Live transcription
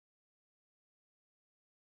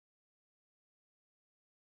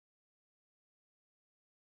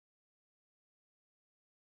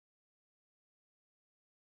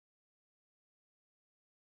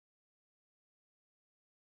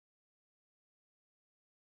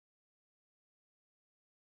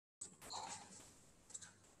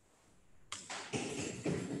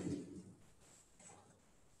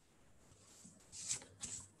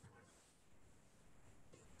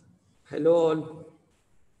Hello all,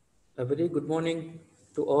 a very good morning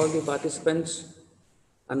to all the participants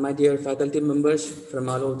and my dear faculty members from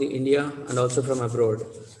all over the India and also from abroad.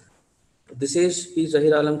 This is P.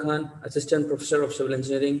 Zahir Alam Khan, Assistant Professor of Civil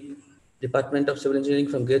Engineering, Department of Civil Engineering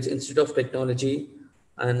from Gates Institute of Technology,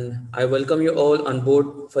 and I welcome you all on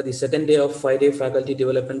board for the second day of 5-day faculty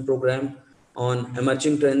development program on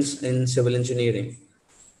emerging trends in civil engineering.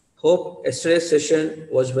 Hope yesterday's session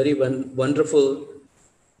was very wonderful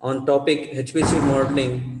on topic HPC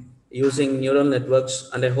modeling using neural networks,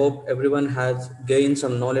 and I hope everyone has gained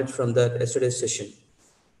some knowledge from that yesterday's session.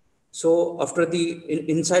 So after the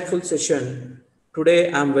insightful session,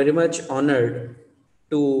 today I'm very much honored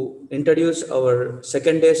to introduce our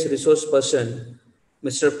second day's resource person,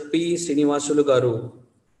 Mr. P. Srinivasulu Garu,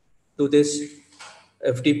 to this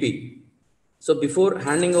FDP. So before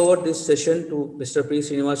handing over this session to Mr. P.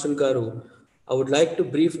 Srinivasulu Garu, I would like to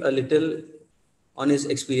brief a little on his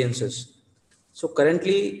experiences. So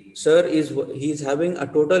currently, sir he is having a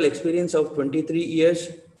total experience of 23 years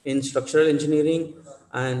in structural engineering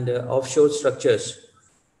and offshore structures.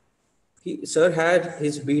 Sir had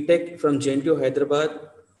his BTech from JNTU Hyderabad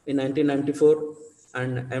in 1994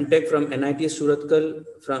 and MTech from NIT Surathkal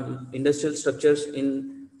from Industrial Structures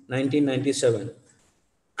in 1997.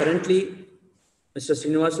 Currently, Mr.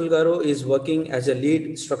 Srinivas Ulgaro is working as a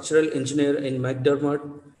lead structural engineer in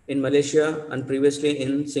McDermott in Malaysia and previously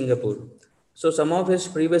in Singapore. So some of his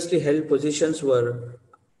previously held positions were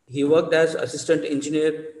he worked as assistant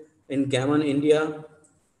engineer in Gammon, India,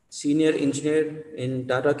 senior engineer in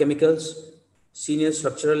Tata Chemicals, senior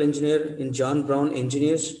structural engineer in John Brown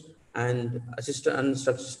Engineers, and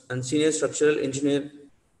and senior structural engineer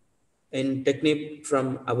in Technip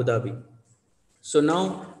from Abu Dhabi. So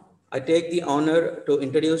now I take the honor to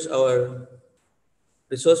introduce our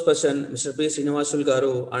resource person, Mr. P. Srinivasul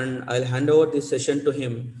Garu, and I'll hand over this session to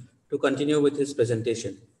him to continue with his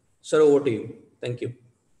presentation. Sir, over to you. Thank you.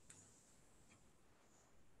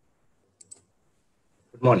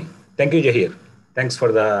 Good morning. Thank you, Jahir. Thanks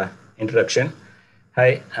for the introduction.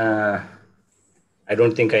 Hi. I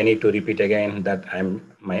don't think I need to repeat again that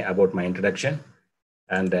about my introduction.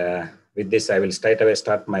 And with this, I will straight away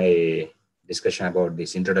start my discussion about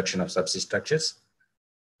this introduction of subsea structures.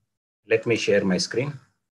 Let me share my screen.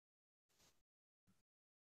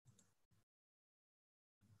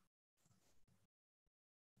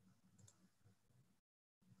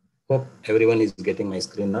 Hope everyone is getting my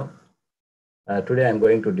screen now. Today, I'm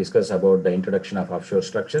going to discuss about the introduction of offshore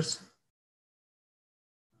structures.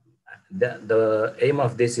 The aim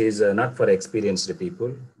of this is not for experienced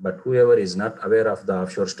people, but whoever is not aware of the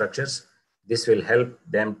offshore structures, this will help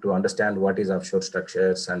them to understand what is offshore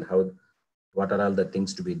structures and what are all the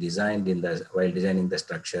things to be designed while designing the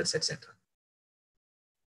structures, etc.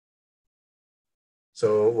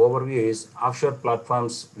 So overview is offshore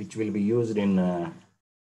platforms which will be used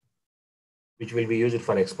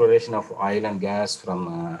for exploration of oil and gas from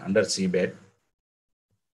under seabed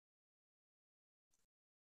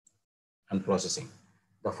and processing.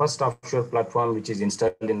 The first offshore platform, which is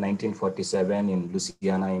installed in 1947 in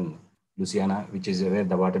Louisiana, which is where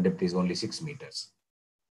the water depth is only 6 meters.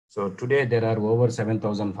 So today there are over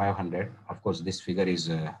 7,500. Of course, this figure is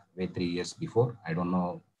way 3 years before. I don't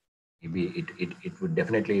know. Maybe it would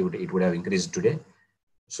definitely it would have increased today.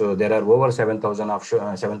 So there are over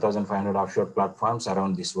 7,500 offshore platforms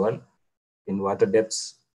around this world in water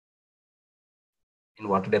depths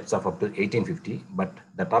of up to 1850. But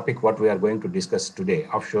the topic what we are going to discuss today,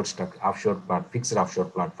 fixed offshore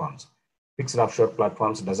platforms. Fixed offshore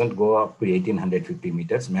platforms doesn't go up to 1850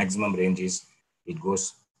 meters. Maximum range is it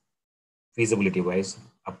goes feasibility wise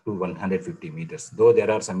up to 150 meters. Though there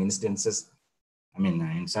are some instances, I mean,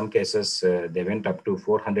 in some cases they went up to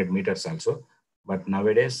 400 meters also. But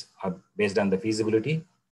nowadays, based on the feasibility,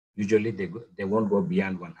 usually they won't go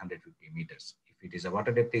beyond 150 meters. If it is a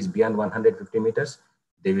water depth is beyond 150 meters,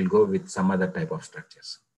 they will go with some other type of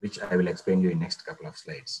structures, which I will explain you in next couple of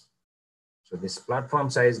slides. So this platform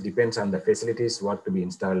size depends on the facilities what to be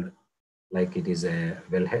installed, like it is a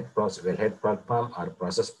wellhead platform or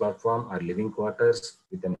process platform or living quarters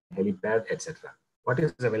with a helipad, etc. What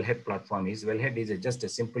is the wellhead platform? Wellhead is just a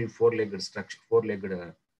simple four-legged structure,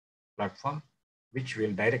 platform, which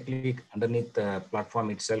will directly underneath the platform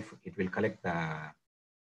itself, it will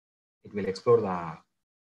explore the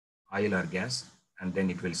oil or gas, and then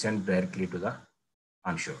it will send directly to the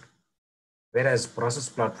onshore. Whereas process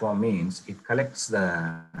platform means it collects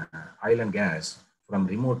the oil and gas from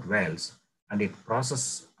remote wells and it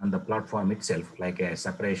processes on the platform itself, like a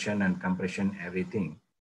separation and compression, everything.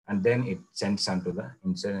 And then it sends onto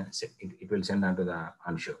it will send onto the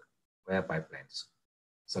onshore via pipelines.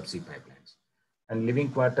 subsea pipelines. And living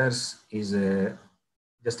quarters is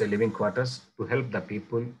just a living quarters to help the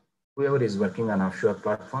people, whoever is working on offshore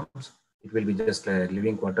platforms. It will be just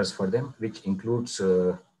living quarters for them, which includes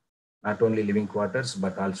not only living quarters,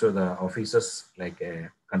 but also the offices like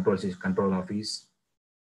control office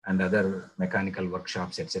and other mechanical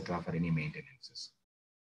workshops, etc., for any maintenances.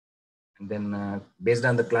 And then based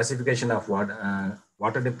on the classification of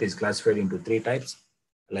water depth is classified into three types.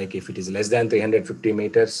 Like if it is less than 350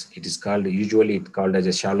 meters, it is called, usually it's called as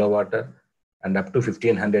a shallow water, and up to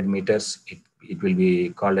 1500 meters, it will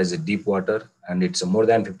be called as a deep water, and it's more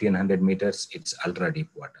than 1500 meters, it's ultra deep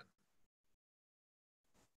water.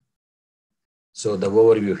 So the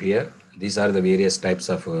overview here, these are the various types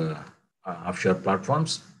of offshore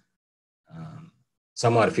platforms.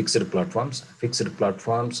 Some are fixed platforms. Fixed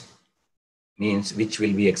platforms means which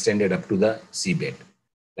will be extended up to the seabed,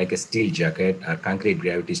 like a steel jacket or concrete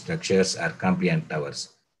gravity structures or compliant towers.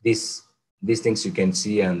 These things you can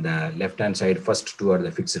see on the left-hand side. First two are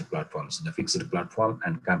the fixed platforms, the fixed platform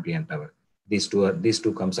and compliant tower. These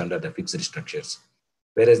two comes under the fixed structures.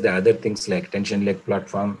 Whereas the other things like tension leg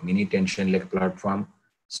platform, mini tension leg platform,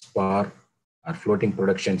 spar, or floating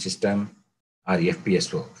production system, or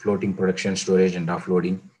FPSO, floating production storage and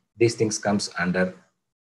offloading, these things comes under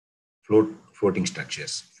floating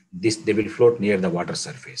structures. They will float near the water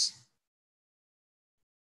surface.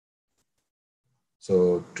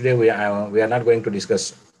 So today we are not going to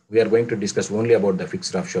discuss. We are going to discuss only about the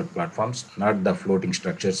fixed offshore platforms, not the floating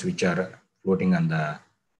structures which are floating on the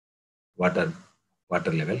water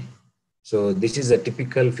level. So this is a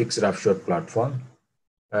typical fixed offshore platform.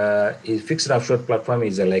 Fixed offshore platform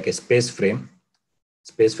is like a space frame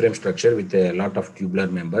structure with a lot of tubular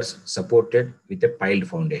members supported with a piled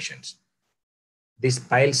foundations. These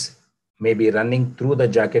piles may be running through the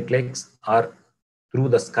jacket legs or through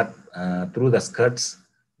the skirts,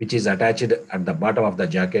 which is attached at the bottom of the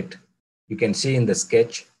jacket. You can see in the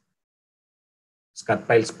sketch,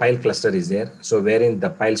 pile cluster is there. So wherein the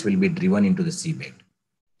piles will be driven into the seabed.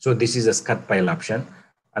 So this is a skirt pile option.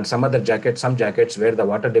 And some jackets where the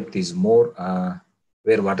water depth is more,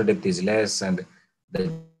 where water depth is less, and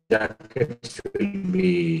the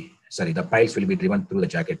the piles will be driven through the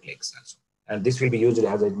jacket legs also. And this will be used,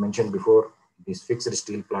 as I mentioned before, these fixed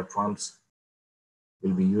steel platforms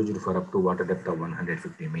will be used for up to water depth of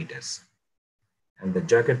 150 meters. And the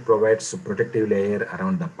jacket provides a protective layer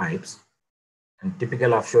around the pipes. And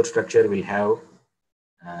typical offshore structure will have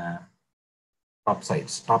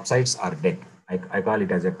topsides. Topsides are deck. I call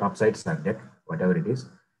it as a topsides or deck, whatever it is,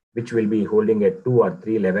 which will be holding at 2 or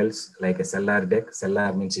 3 levels, like a cellar deck.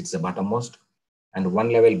 Cellar means it's the bottommost. And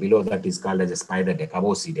one level below that is called as a spider deck,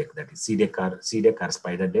 above sea deck. That is sea deck or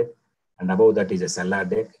spider deck. And above that is a cellar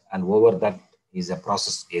deck. And over that is a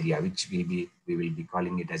process area, which we will be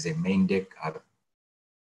calling it as a main deck or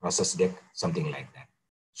process deck, something like that.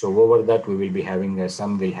 So over that, we will be having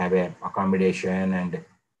some will have a accommodation and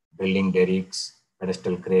drilling derricks,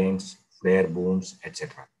 pedestal cranes, flare booms,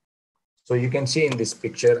 etc. So you can see in this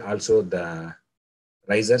picture also the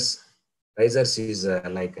risers. Risers is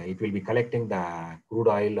like it will be collecting the crude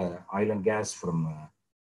oil and gas from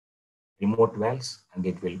remote wells, and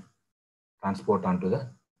it will transport onto the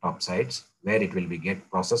top sides where it will be get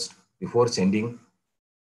processed before sending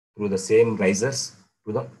through the same risers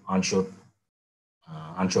to the onshore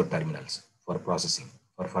terminals for processing,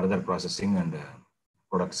 for further processing and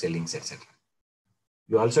product sellings, etc.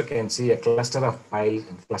 You also can see a cluster of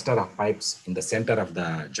pipes in the center of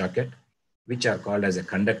the jacket, which are called as a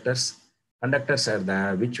conductors. Conductors are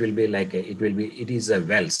the which will be like it is a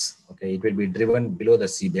wells. Okay, it will be driven below the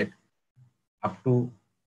seabed up to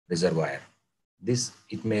reservoir.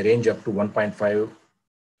 It may range up to 1.5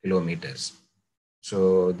 kilometers.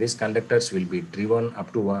 So these conductors will be driven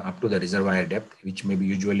up to the reservoir depth, which may be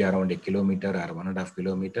usually around 1 kilometer or 1.5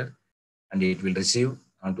 kilometer, and it will receive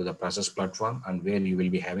onto the process platform, and where you will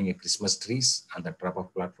be having a Christmas trees on the top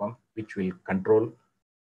of platform, which will control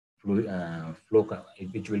flow,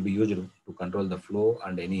 which will be used to control the flow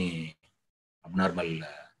and any abnormal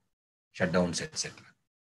shutdowns, etc.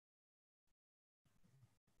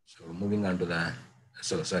 So moving on to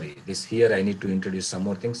this here I need to introduce some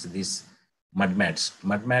more things. This mud mats.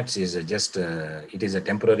 Mud mats is just it is a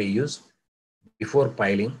temporary use before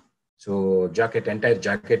piling. So entire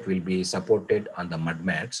jacket will be supported on the mud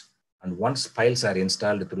mats, and once piles are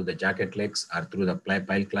installed through the jacket legs or through the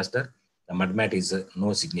pile cluster, the mud mat is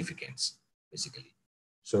no significance basically.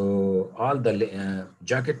 So all the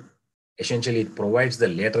jacket essentially it provides the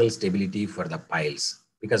lateral stability for the piles,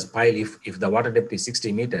 because pile if the water depth is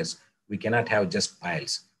 60 meters, we cannot have just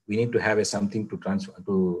piles. We need to have something to transfer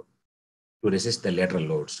to to resist the lateral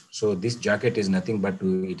loads. So this jacket is nothing but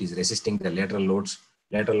it is resisting the lateral loads.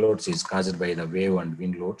 Lateral loads is caused by the wave and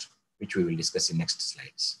wind loads, which we will discuss in next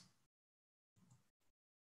slides.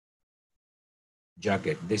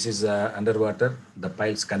 Jacket. This is underwater. The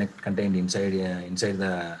piles contained inside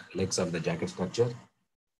the legs of the jacket structure.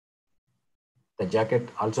 The jacket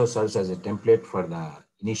also serves as a template for the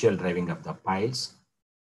initial driving of the piles.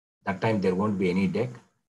 That time there won't be any deck.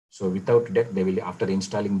 So without deck, they will, after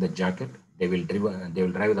installing the jacket, they will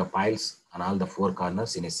drive the piles on all the four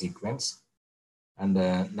corners in a sequence. And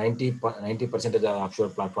 90% of the offshore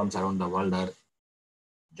platforms around the world are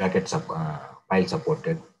pile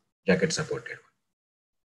supported, jacket supported.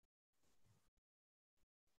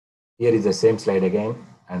 Here is the same slide again,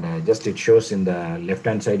 and just it shows in the left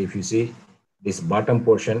hand side. If you see, this bottom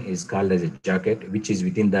portion is called as a jacket, which is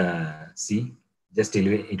within the sea. Just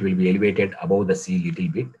it will be elevated above the sea little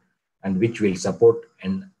bit, and which will support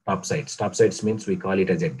and top sides. Top sides means we call it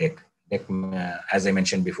as a deck. Deck, as I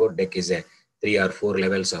mentioned before, deck is a three or four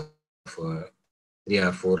levels of the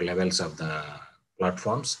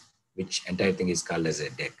platforms, which entire thing is called as a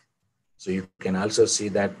deck. So you can also see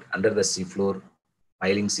that under the seafloor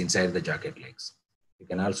pilings inside the jacket legs. You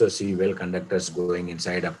can also see well conductors going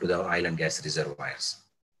inside up to the oil and gas reservoirs.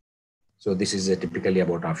 So this is typically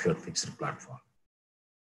about offshore fixed platform.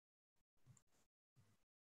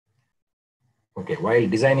 Okay, while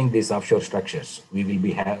designing these offshore structures, we will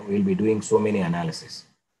be doing so many analysis.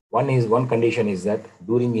 One condition is that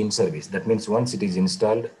during in-service, that means once it is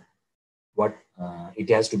installed, it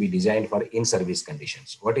has to be designed for in-service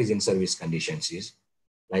conditions. What is in-service conditions is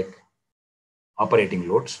like operating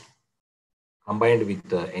loads combined with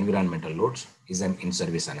the environmental loads is an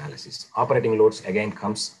in-service analysis. Operating loads again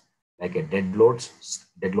comes like a dead loads,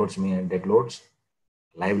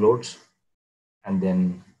 live loads, and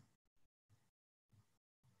then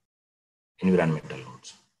environmental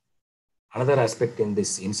loads. Another aspect in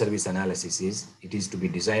this in-service analysis is it is to be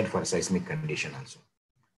designed for seismic condition also.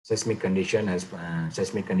 Seismic condition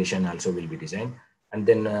also will be designed, and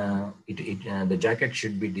then the jacket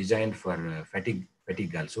should be designed for fatigue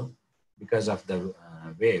also. Because of the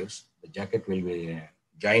waves, the jacket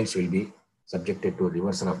joints will be subjected to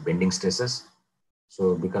reversal of bending stresses.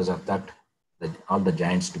 So because of that, all the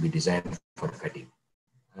joints to be designed for fatigue.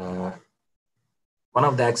 One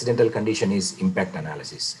of the accidental condition is impact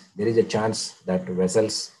analysis. There is a chance that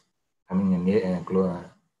vessels coming near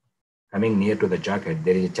to the jacket,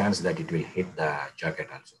 there is a chance that it will hit the jacket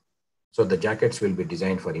also. So the jackets will be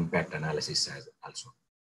designed for impact analysis also.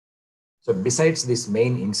 So besides this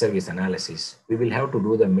main in-service analysis, we will have to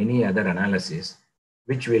do the many other analysis,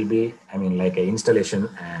 which will be, like a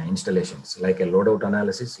installations, like a loadout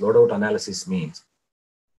analysis. Loadout analysis means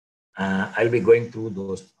I'll be going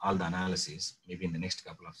through all the analysis maybe in the next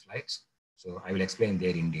couple of slides. So I will explain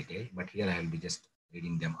there in detail, but here I will be just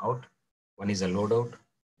reading them out. One is a loadout,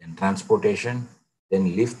 then transportation,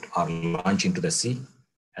 then lift or launch into the sea,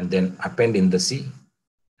 and then append in the sea,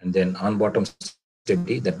 and then on bottom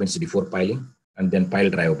stability, that means before piling, and then pile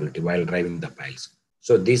drivability while driving the piles.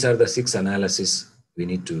 So these are the 6 analyses we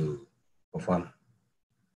need to perform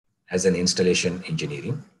as an installation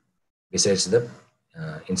engineering, besides the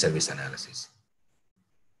in-service analysis.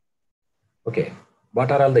 Okay, what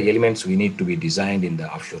are all the elements we need to be designed in the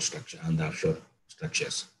offshore structure and the offshore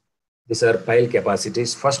structures? These are pile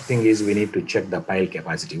capacities. First thing is we need to check the pile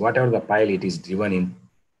capacity. Whatever the pile it is driven in,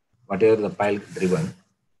 whether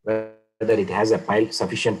it has a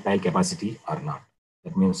sufficient pile capacity or not.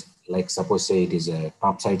 That means, like suppose say it is a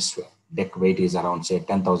topside deck weight is around say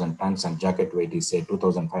 10,000 tons and jacket weight is say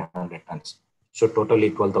 2,500 tons. So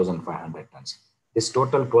totally 12,500 tons. This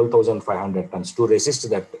total 12,500 tons, to resist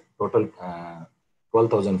that total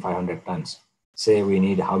 12,500 tons, say we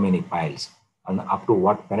need how many piles and up to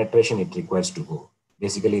what penetration it requires to go.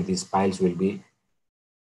 Basically, these piles will be,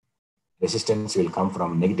 resistance will come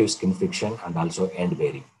from negative skin friction and also end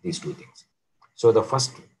bearing, these two things. So the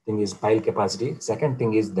first thing is pile capacity. Second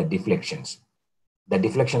thing is the deflections. The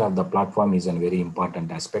deflection of the platform is a very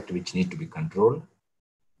important aspect which need to be controlled.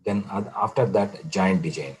 Then after that, joint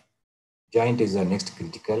design. Joint is the next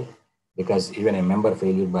critical, because even a member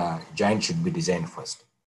failure, joint should be designed first.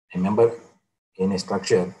 A member in a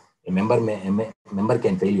structure, a member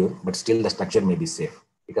can failure, but still the structure may be safe,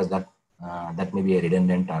 because that may be a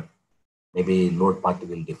redundant or maybe load part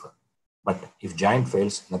will differ. But if joint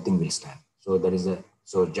fails, nothing will stand. So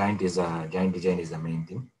joint design is the main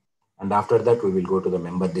thing. And after that, we will go to the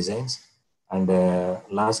member designs. And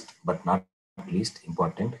last but not least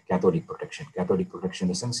important, cathodic protection. Cathodic protection in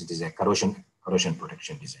the sense it is a corrosion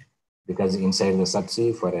protection design, because inside the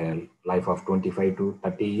subsea for a life of 25 to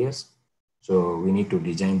 30 years, So we need to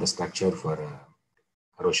design the structure for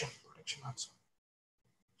corrosion protection also.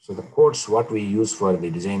 So the codes what we use for the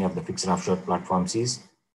design of the fixed offshore platforms is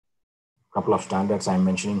a couple of standards I'm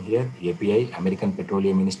mentioning here: API, American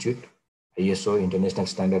Petroleum Institute, ISO, International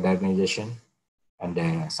Standard Organization,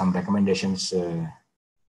 and some recommendations,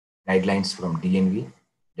 guidelines from DNV,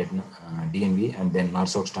 DNV, and then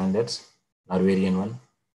NARSOC standards, Norwegian one,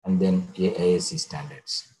 and then AISC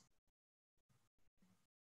standards.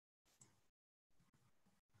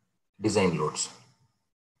 Design loads.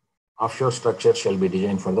 Offshore structure shall be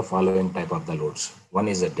designed for the following type of the loads. One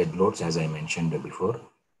is the dead loads, as I mentioned before.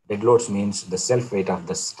 Dead loads means the self weight of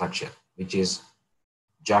the structure, which is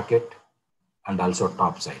jacket and also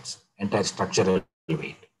top sides, entire structural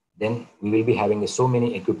weight. Then we will be having so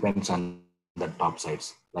many equipments on the top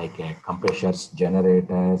sides, like compressors,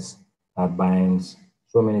 generators, turbines,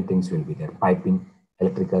 so many things will be there. Piping,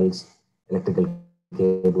 electricals, electrical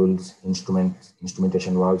cables,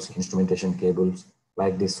 instrumentation valves, instrumentation cables,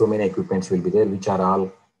 like this, so many equipments will be there, which are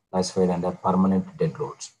all classified under permanent dead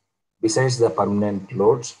loads. Besides the permanent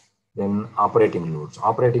loads, then operating loads.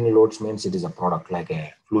 Operating loads means it is a product like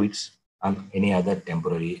a fluids and any other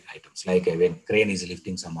temporary items. Like when crane is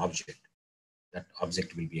lifting some object, that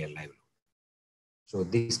object will be a live load. So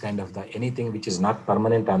this kind of the anything which is not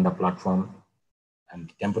permanent on the platform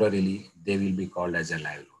and temporarily, they will be called as a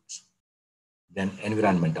live loads. Then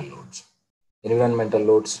environmental loads. Environmental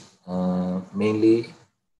loads, mainly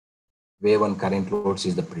wave and current loads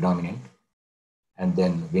is the predominant, and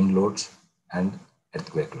then wind loads and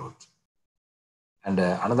earthquake loads. And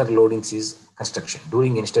another loadings is construction. There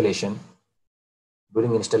will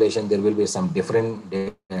be some different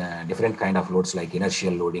kind of loads like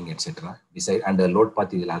inertial loading, etc. Beside, and the load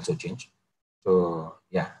path will also change. So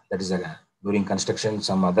yeah, that is during construction,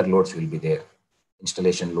 some other loads will be there.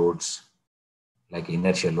 Installation loads like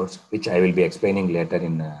inertial loads, which I will be explaining later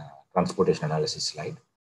in transportation analysis slide.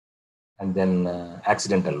 And then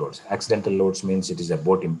accidental loads. Accidental loads means it is a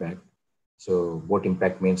boat impact. So boat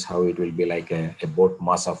impact means how it will be like a boat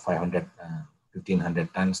mass of 500,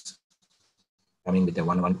 1500 tons coming with a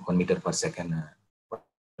 1 meter per second,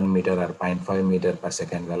 1 meter or 0.5 meter per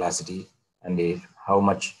second velocity, and how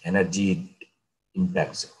much energy it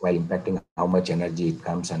impacts. While impacting, how much energy it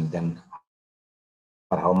comes, and then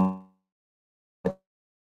for how much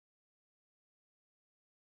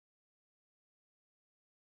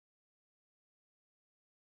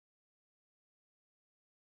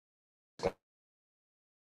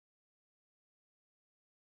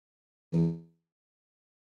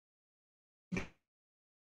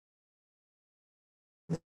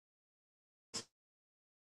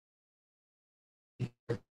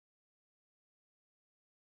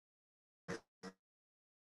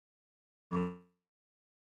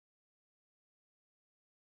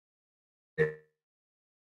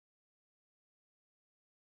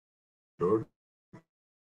load,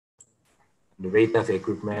 the weight of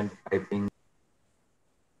equipment, piping.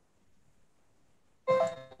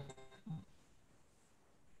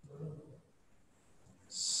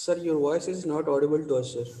 Sir, your voice is not audible to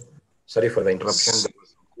us, sir. Sorry for the interruption.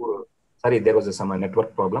 Sorry, there was some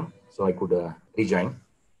network problem, so I could rejoin.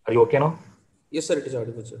 Are you okay now? Yes, sir, it is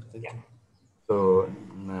audible, sir. Thank Yeah. you. So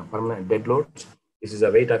permanent dead loads. This is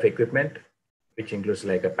a weight of equipment, which includes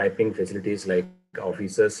like a piping facilities like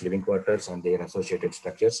offices, living quarters, and their associated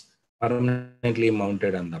structures permanently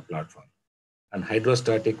mounted on the platform. And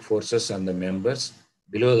hydrostatic forces on the members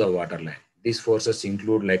below the waterline. These forces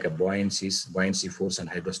include like a buoyancy force, and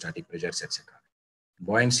hydrostatic pressures, etc.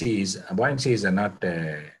 Buoyancy is a not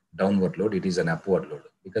a downward load; it is an upward load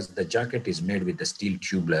because the jacket is made with the steel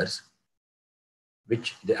tubulars,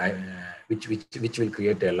 which will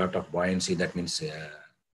create a lot of buoyancy. That means,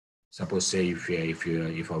 suppose say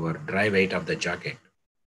if our dry weight of the jacket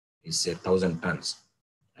is say 1,000 tons,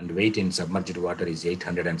 and weight in submerged water is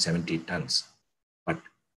 870 tons, but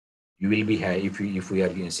you will be if we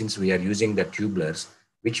are since we are using the tubulars,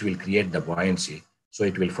 which will create the buoyancy, so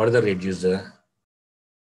it will further reduce the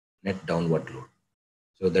net downward load.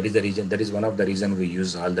 So that is the reason. That is one of the reason we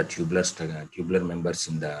use all the tubular members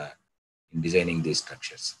in designing these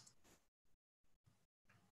structures.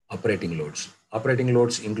 Operating loads. Operating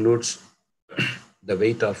loads includes the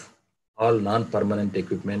weight of all non-permanent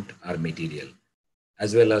equipment or material,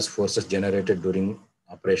 as well as forces generated during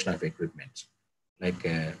operation of equipment, like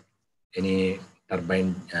any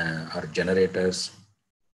turbine or generators.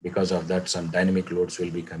 Because of that, some dynamic loads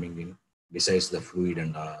will be coming in besides the fluid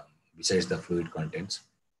and besides the fluid contents,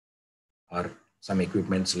 or some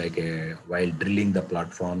equipments like while drilling the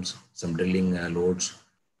platforms, some drilling loads,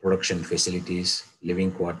 production facilities,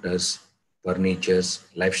 living quarters, furnitures,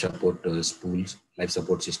 life support spools, life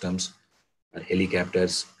support systems,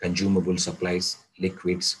 helicopters, consumable supplies,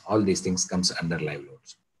 liquids, all these things comes under live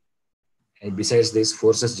loads. And besides this,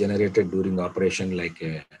 forces generated during operation like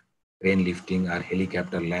crane lifting or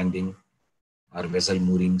helicopter landing or vessel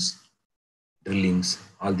moorings, drillings,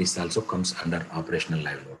 all this also comes under operational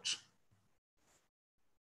live loads.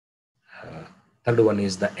 Third one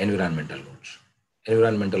is the environmental loads.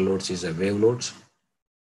 Environmental loads is a wave loads.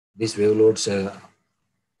 These wave loads an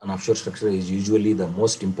offshore structure is usually the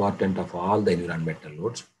most important of all the environmental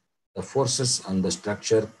loads. The forces on the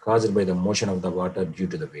structure caused by the motion of the water due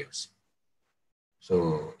to the waves.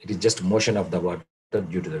 So it is just motion of the water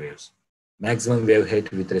due to the waves. Maximum wave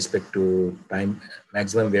height with respect to time,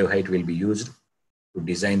 maximum wave height will be used to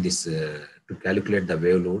design this, to calculate the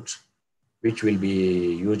wave loads, which will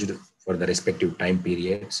be used for the respective time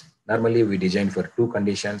periods. Normally we design for two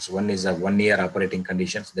conditions. One is a 1 year operating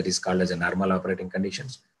conditions, that is called as a normal operating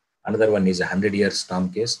conditions. Another one is a 100-year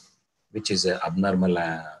storm case, which is a abnormal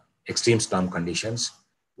extreme storm conditions.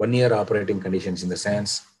 1 year operating conditions in the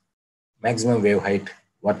sense, maximum wave height,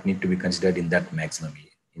 what need to be considered in that maximum,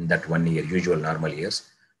 in that 1 year, usual normal years.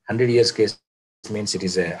 100 years case means it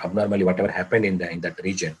is abnormally whatever happened in that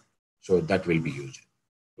region. So that will be used.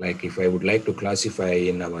 Like if I would like to classify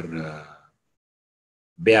in our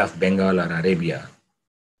Bay of Bengal or Arabia,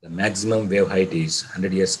 the maximum wave height is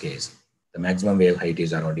 100 years case. The maximum wave height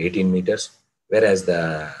is around 18 meters, whereas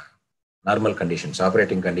the normal conditions,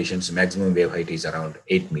 operating conditions, maximum wave height is around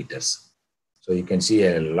 8 meters. So you can see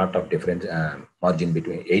a lot of different margin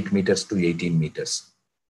between 8 meters to 18 meters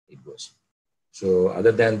it goes. So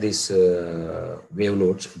other than these wave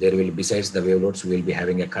loads, there will, besides the wave loads, we will be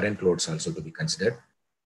having a current loads also to be considered.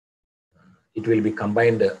 It will be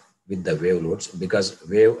combined with the wave loads because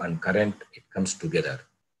wave and current, it comes together.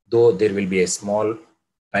 Though there will be a small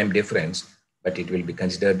time difference, but it will be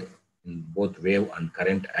considered in both wave and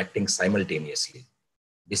current acting simultaneously.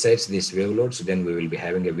 Besides these wave loads, then we will be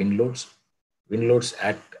having a wind loads. Wind loads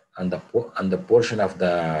act on the portion of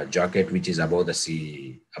the jacket which is above the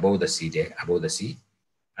sea, above the sea,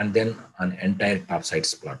 and then on entire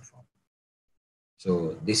topsides platform.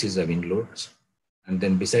 So this is the wind loads. And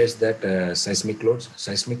then besides that, seismic loads.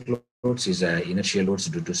 Seismic loads is inertial loads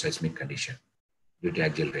due to seismic condition, due to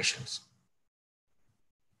accelerations.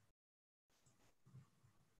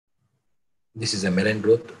 This is a marine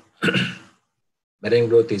growth. Marine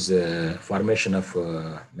growth is a formation of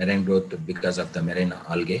marine growth because of the marine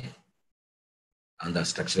algae on the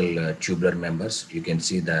structural tubular members. You can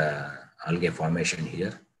see the algae formation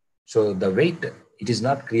here. So the weight, it is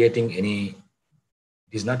not creating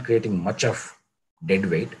much of dead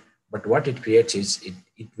weight, but what it creates is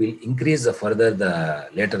it will increase the further the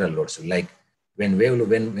lateral loads. Like when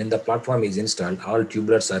the platform is installed, all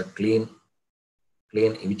tubulars are clean,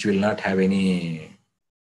 which will not have any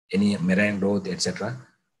marine growth, etc.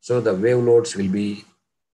 So the wave loads will be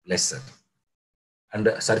lesser, and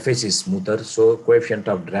the surface is smoother, so coefficient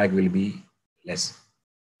of drag will be less.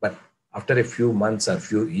 But after a few months or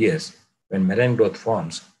few years, when marine growth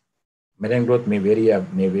forms, marine growth may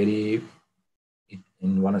vary.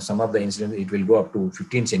 In some of the incidents, it will go up to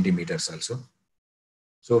 15 centimeters also.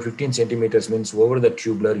 So 15 centimeters means over the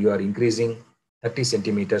tubular, you are increasing 30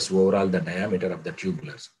 centimeters overall the diameter of the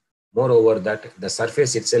tubulars. Moreover, that the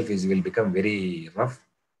surface itself will become very rough.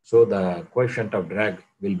 So the coefficient of drag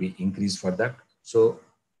will be increased for that. So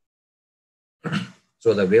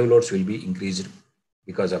the wave loads will be increased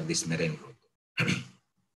because of this marine growth.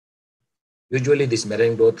 Usually this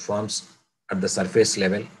marine growth forms at the surface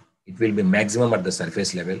level. It will be maximum at the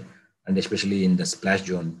surface level, and especially in the splash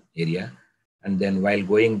zone area. And then while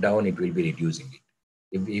going down, it will be reducing it.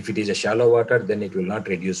 If it is a shallow water, then it will not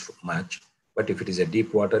reduce much. But if it is a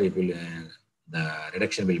deep water, it will the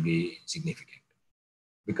reduction will be significant.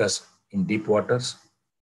 Because in deep waters,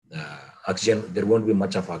 the oxygen, there won't be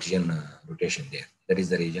much of oxygen rotation there. That is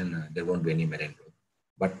the reason there won't be any marine growth.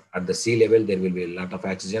 But at the sea level, there will be a lot of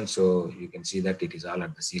oxygen. So you can see that it is all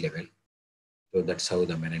at the sea level. So that's how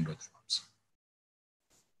the marine growth forms.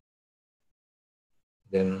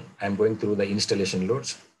 Then I'm going through the installation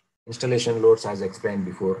loads. Installation loads, as explained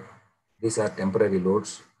before, these are temporary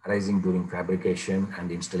loads arising during fabrication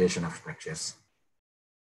and installation of structures.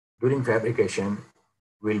 During fabrication,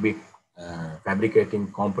 we'll be fabricating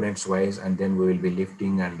components wise, and then we will be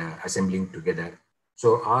lifting and assembling together.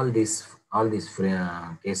 So all these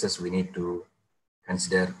cases we need to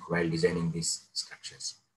consider while designing these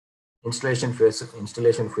structures. Installation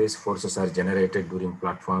phase forces are generated during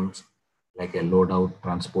platforms like a load out,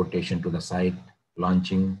 transportation to the site,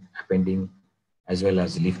 launching, appending, as well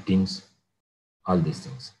as liftings, all these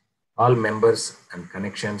things. All members and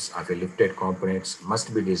connections of a lifted components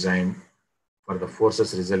must be designed for the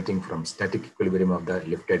forces resulting from static equilibrium of the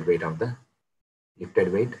lifted weight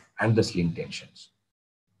and the sling tensions.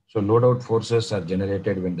 So load out forces are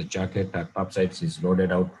generated when the jacket or topsides is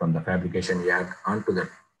loaded out from the fabrication yard onto the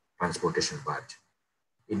transportation barge.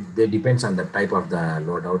 It depends on the type of the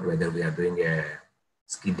load out, whether we are doing a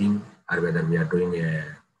skidding or whether we are doing a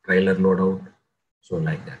trailer load out. So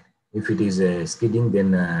like that. If it is a skidding,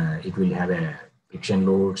 then it will have a friction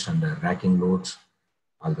loads and racking loads,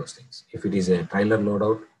 all those things. If it is a trailer load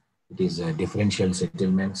out, it is differential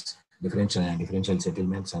settlements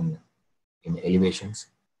and in elevations,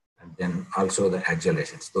 and then also the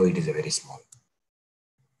accelerations, though it is a very small.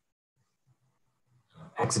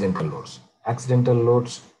 Accidental loads. Accidental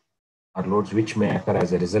loads are loads which may occur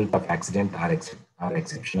as a result of accident or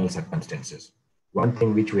exceptional circumstances. One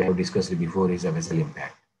thing which we have discussed before is a vessel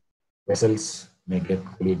impact. Vessels may get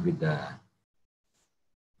collided with the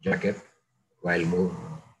jacket while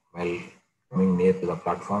coming near to the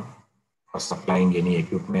platform for supplying any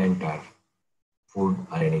equipment or food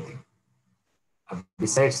or anything.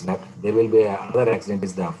 Besides that, there will be another accident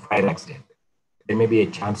is the fire accident. There may be a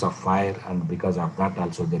chance of fire, and because of that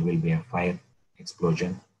also there will be a fire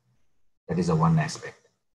explosion. That is a one aspect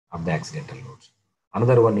of the accidental loads.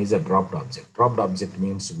 Another one is a dropped object. Dropped object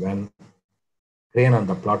means when crane on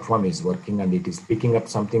the platform is working and it is picking up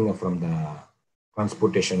something from the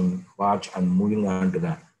transportation barge and moving on to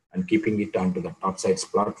the and keeping it onto the topsides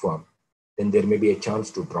platform, then there may be a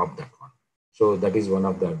chance to drop that one. So that is one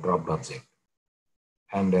of the dropped object.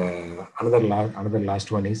 And another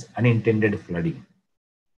last one is unintended flooding.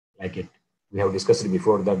 Like it, we have discussed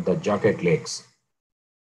before that the jacket legs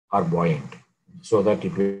are buoyant, so that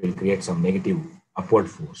it will create some negative upward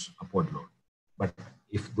force, upward load. But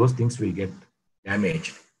if those things will get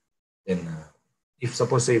damaged, then if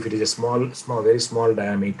suppose say if it is a very small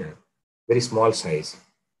diameter, very small size,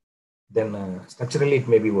 then structurally it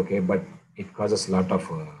may be okay, but it causes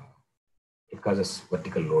it causes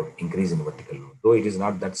vertical load, increase in vertical load. Though it is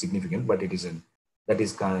not that significant, but that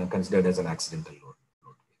is considered as an accidental load.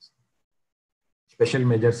 Special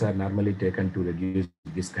measures are normally taken to reduce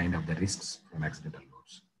this kind of the risks from accidental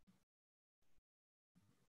loads.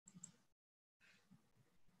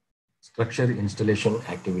 Structure installation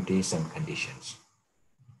activities and conditions.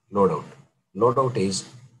 Load out. Load out is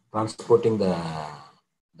transporting the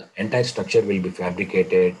entire structure will be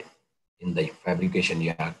fabricated in the fabrication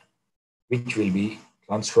yard, which will be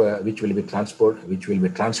transferred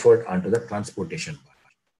onto the transportation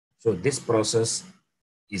barge. So this process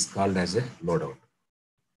is called as a load out.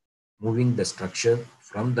 Moving the structure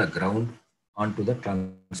from the ground onto the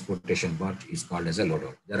transportation barge is called as a load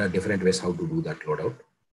out. There are different ways how to do that load out,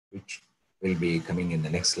 which will be coming in the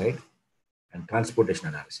next slide. And transportation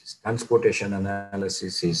analysis. Transportation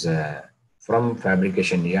analysis is from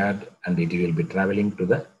fabrication yard and it will be traveling to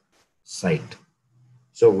the site.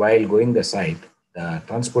 So while going the site, the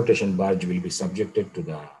transportation barge will be subjected to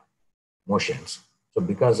the motions. So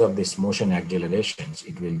because of this motion accelerations,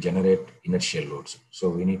 it will generate inertial loads. So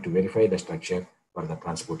we need to verify the structure for the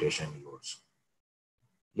transportation loads.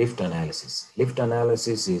 Lift analysis. Lift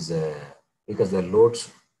analysis is because the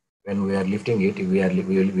loads, when we are lifting it,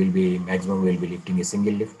 will be maximum will be lifting a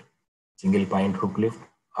single lift, single point hook lift,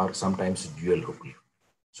 or sometimes dual hook lift.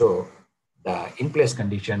 So the in-place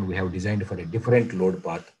condition we have designed for a different load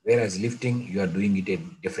path, whereas lifting you are doing it a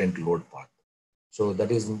different load path. So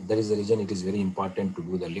that is the reason it is very important to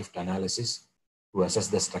do the lift analysis to assess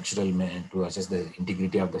the to assess the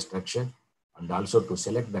integrity of the structure, and also to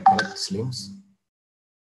select the correct slings.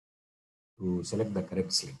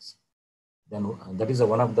 Then that is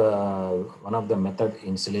one of the method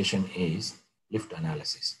installation is lift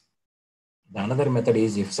analysis. The another method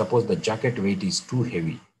is if suppose the jacket weight is too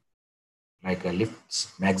heavy, like a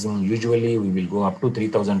lift's maximum, usually we will go up to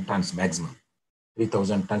 3,000 tons maximum.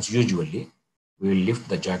 3,000 tons usually, we will lift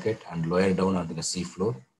the jacket and lower down onto the sea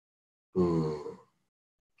floor to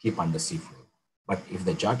keep on the sea floor. But if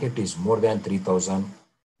the jacket is more than 3,000,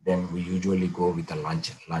 then we usually go with a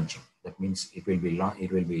launching. That means it will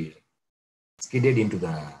be skidded into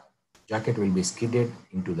the jacket will be skidded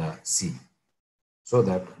into the sea, so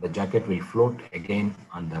that the jacket will float again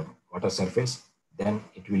on the water surface. Then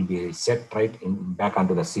it will be set right in back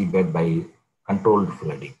onto the seabed by controlled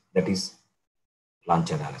flooding. That is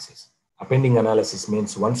launch analysis. Appending analysis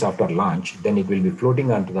means once after launch, then it will be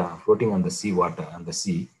floating on the sea water on the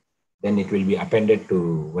sea. Then it will be appended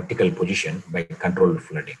to vertical position by controlled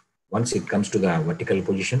flooding. Once it comes to the vertical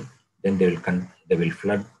position, then they will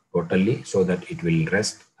flood totally, so that it will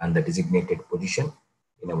rest on the designated position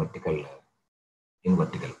in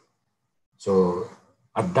vertical. So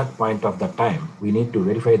at that point of the time, we need to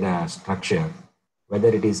verify the structure, whether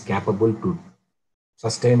it is capable to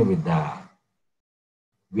sustain with the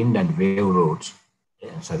wind and wave loads,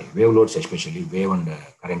 wave loads especially, wave and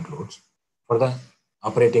current loads for the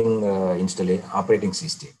operating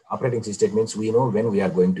system. Operating system means we know when we are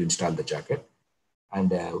going to install the jacket, and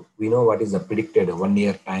we know what is the predicted 1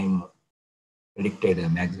 year time, predicted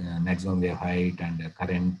maximum wave height and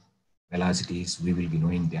current velocities. We will be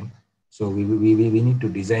knowing them. So we need to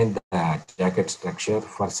design the jacket structure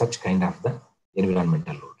for such kind of the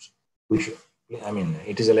environmental loads. We should, I mean,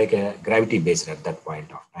 it is like a gravity based at that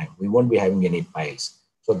point of time. We won't be having any piles.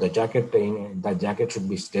 So the jacket should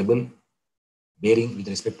be stable, bearing with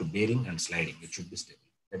respect to bearing and sliding. It should be stable.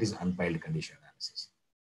 That is unpiled condition analysis.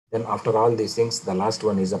 Then after all these things, the last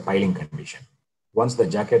one is a piling condition. Once the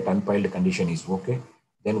jacket unpiled condition is okay,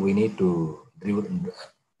 then we need to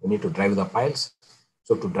drive the piles.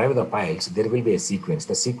 So to drive the piles, there will be a sequence.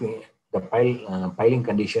 The piling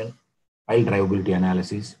condition, pile drivability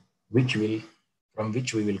analysis, from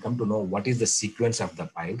which we will come to know what is the sequence of the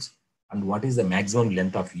piles and what is the maximum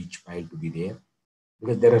length of each pile to be there.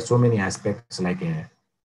 Because there are so many aspects like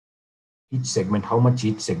each segment, how much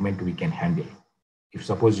each segment we can handle. If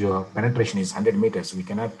suppose your penetration is 100 meters, we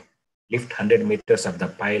cannot lift 100 meters of the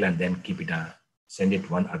pile and then keep it, send it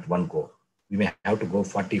one go. We may have to go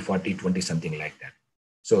 40, 40, 20, something like that.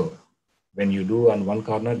 So when you do on one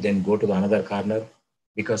corner, then go to the another corner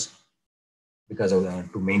because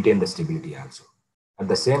of to maintain the stability also. At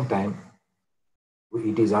the same time,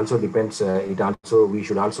 it is also depends. We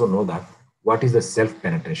should also know that what is the self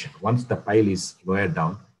penetration. Once the pile is lowered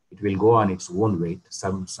down, it will go on its own weight.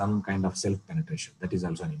 Some kind of self penetration. That is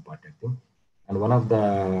also an important thing. And one of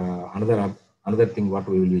the another thing what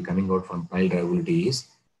we will be coming out from pile drivability is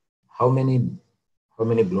how many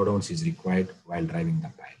blowdowns is required while driving the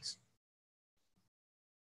piles.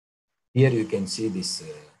 Here you can see this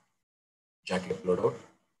jacket blowdown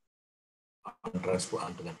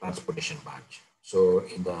onto the transportation barge. So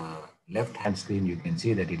in the left hand screen, you can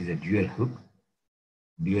see that it is a dual hook.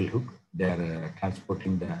 They are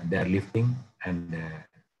they are lifting and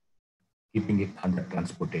keeping it on the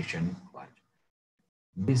transportation barge.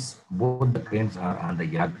 Both the cranes are on the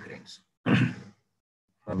yard cranes.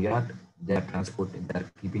 From yard, they are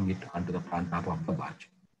keeping it onto the on top of the barge.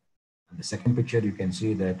 And the second picture, you can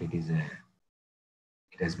see that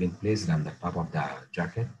it has been placed on the top of the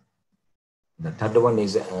jacket. The third one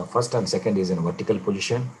is first and second is in vertical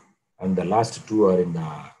position, and the last two are in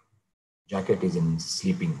the jacket is in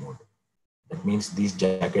sleeping mode. That means these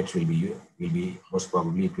jackets will be most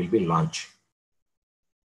probably it will be launched.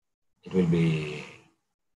 It will be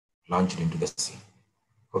launched into the sea.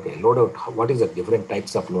 Okay, loadout. What is the different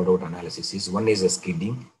types of loadout analysis? One is a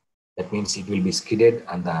skidding. That means it will be skidded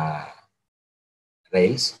on the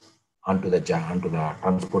rails onto the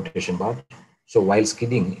transportation bar. So while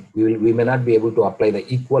skidding, we may not be able to apply the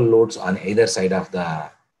equal loads on either side of the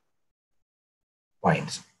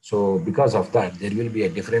points. So because of that, there will be a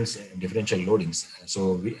differential loadings.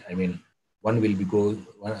 So one will be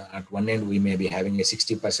at one end we may be having a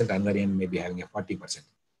 60%, another end may be having a 40%.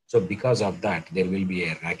 So because of that, there will be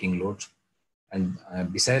a racking loads. And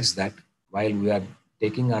besides that, while we are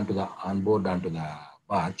taking onto the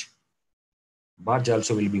barge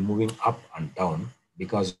also will be moving up and down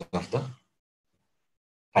because of the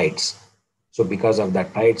tides. So because of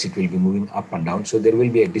that tides, it will be moving up and down. So there will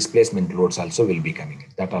be a displacement loads also will be coming in.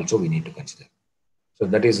 That also we need to consider. So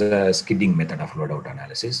that is a skidding method of loadout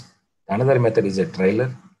analysis. Another method is a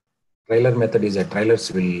trailer. Trailer method is a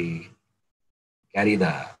trailers will carry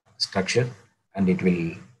the structure and it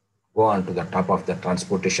will go onto the top of the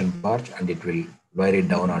transportation barge and it will lower it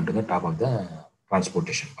down onto the top of the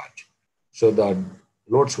transportation barge. So the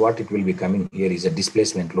loads, what it will be coming here is a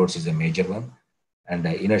displacement loads is a major one, and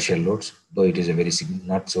inertial loads, though it is a very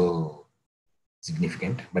not so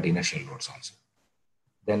significant, but inertial loads also.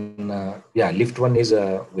 Then lift one is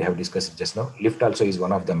we have discussed just now. Lift also is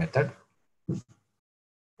one of the method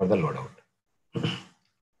for the loadout.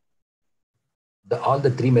 All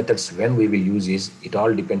the three methods when we will use is it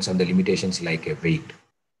all depends on the limitations like a weight.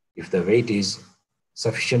 If the weight is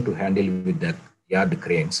sufficient to handle with the yard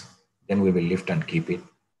cranes, then we will lift and keep it.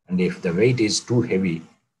 And if the weight is too heavy,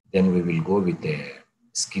 then we will go with the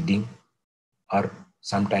skidding, or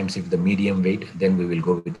sometimes if the medium weight, then we will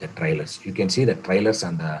go with the trailers. You can see the trailers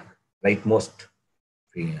on the rightmost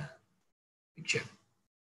picture.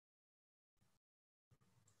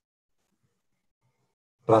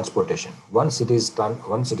 Transportation. Once it is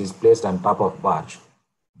placed on top of barge,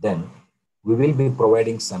 then we will be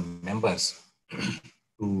providing some members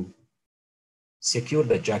to secure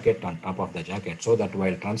the jacket on top of the jacket so that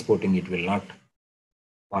while transporting it will not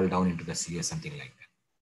fall down into the sea or something like that.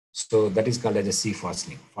 So that is called as a sea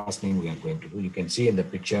fastening. Fastening we are going to do. You can see in the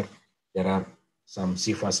picture there are some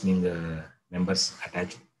sea fastening members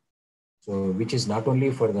attached. So which is not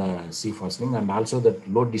only for the sea fastening and also the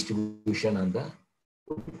load distribution and the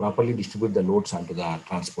properly distribute the loads onto the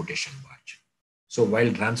transportation barge. So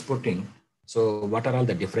while transporting, so what are all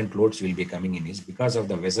the different loads will be coming in is because of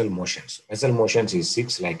the vessel motions. Vessel motions is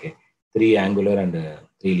six, like a three angular and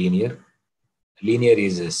three linear. Linear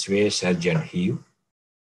is a sway, surge, and heave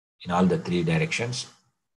in all the three directions.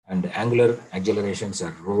 And angular accelerations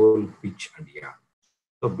are roll, pitch, and yaw.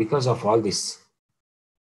 So because of all these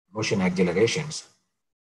motion accelerations,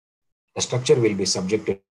 the structure will be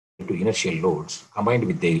subjected to inertial loads combined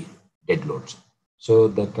with the dead loads. So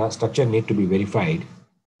the structure need to be verified.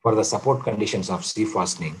 For the support conditions of sea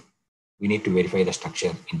fastening, we need to verify the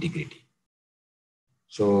structure integrity.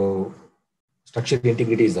 So structure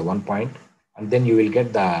integrity is the one point, and then you will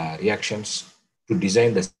get the reactions to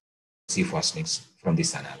design the sea fastenings from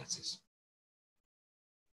this analysis.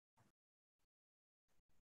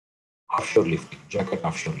 Offshore lifting, jacket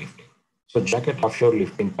offshore lifting. So jacket offshore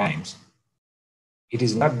lifting times, it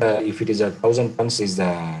is not the, if it is 1,000 tons is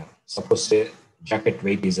the, suppose say jacket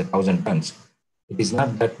weight is 1,000 tons, it is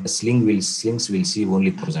not that the slings will see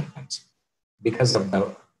only 1,000 tons. Because of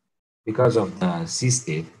the sea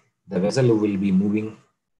state, the vessel will be moving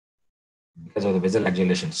because of the vessel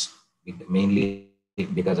accelerations, mainly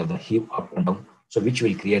because of the heave up and down, so which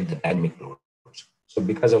will create the dynamic loads. So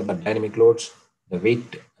because of the dynamic loads, the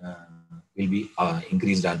weight will be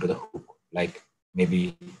increased onto the hook, like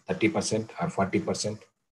maybe 30% or 40%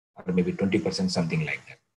 or maybe 20%, something like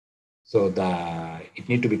that. So it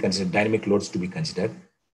need to be considered, dynamic loads to be considered.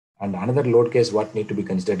 And another load case what need to be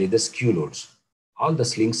considered is the skew loads. All the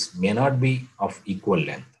slings may not be of equal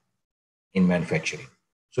length in manufacturing.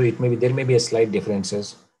 So there may be a slight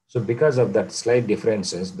differences. So because of that slight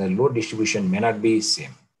differences, the load distribution may not be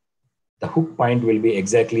same. The hook point will be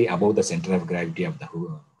exactly above the center of gravity of the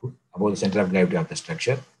hook, above the center of gravity of the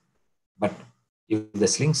structure. But if the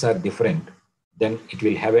slings are different, then it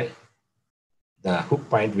will have the hook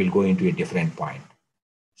point will go into a different point.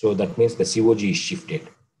 So that means the COG is shifted.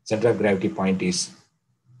 Center of gravity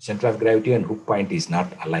and hook point is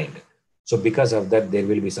not aligned. So because of that, there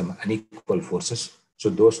will be some unequal forces. So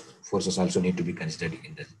those forces also need to be considered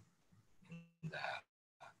in the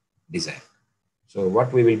design. So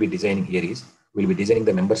what we will be designing here is, we'll be designing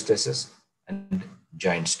the member stresses and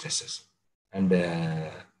joint stresses. And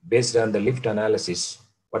based on the lift analysis,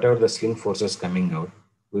 whatever the sling forces coming out,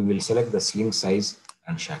 we will select the sling size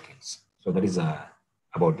and shackles. So that is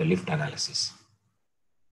about the lift analysis.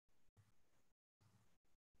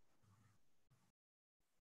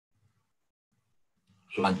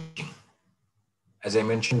 Launching. As I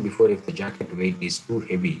mentioned before, if the jacket weight is too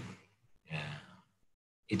heavy,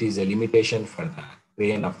 it is a limitation for the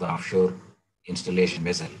crane of the offshore installation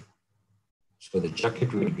vessel. So the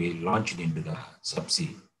jacket will be launched into the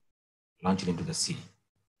subsea, launched into the sea.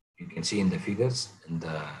 You can see in the figures in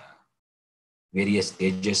the various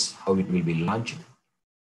stages how it will be launched.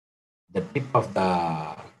 The tip of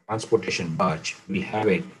the transportation barge will have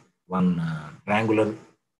one triangular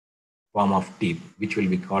form of tip, which will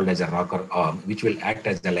be called as a rocker arm, which will act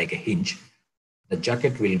as like a hinge. The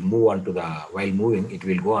jacket will move onto the, while moving, it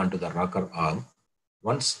will go onto the rocker arm.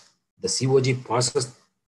 Once the COG passes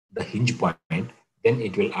the hinge point, then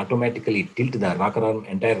it will automatically tilt the rocker arm,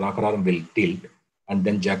 entire rocker arm will tilt, and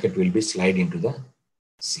then jacket will be slide into the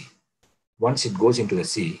sea. Once it goes into the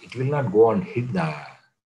sea, it will not go and hit the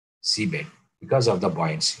seabed because of the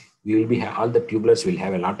buoyancy. We will be, all the tubulars will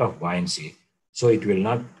have a lot of buoyancy, so it will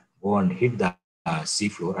not go and hit the sea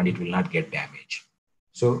floor and it will not get damaged.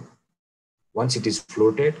 So once it is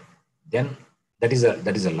floated, then that is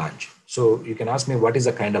a launch. So you can ask me what is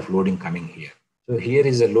the kind of loading coming here. So here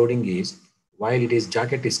is the loading is, while it is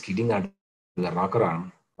jacket is skidding onto the rocker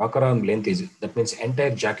arm length is, that means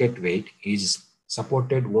entire jacket weight is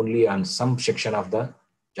supported only on some section of the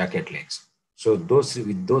jacket legs. So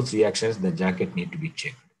with those reactions, the jacket need to be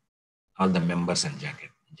checked. All the members and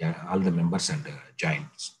all the members and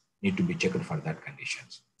joints need to be checked for that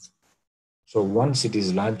conditions. So once it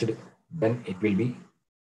is launched, then it will be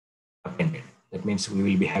appended. That means we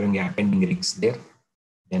will be having appending rigs there.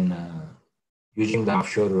 Then using the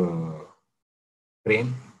offshore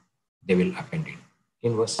crane, they will append it.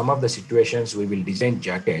 In some of the situations, we will design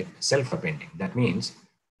jacket self-appending. That means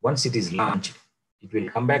once it is launched, it will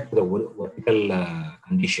come back to the vertical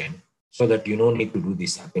condition, so that you don't need to do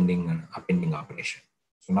this appending operation.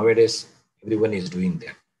 So nowadays, everyone is doing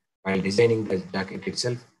that. While designing the jacket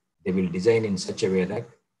itself, they will design in such a way that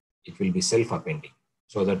it will be self-appending,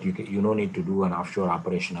 so that you no need to do an offshore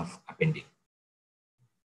operation of appending.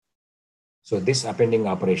 So this appending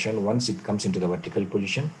operation, once it comes into the vertical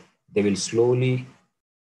position, they will slowly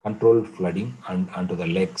control flooding onto the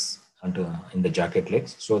legs, in the jacket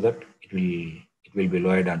legs, so that it will be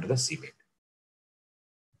lowered onto the seabed.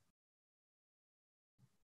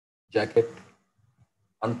 Jacket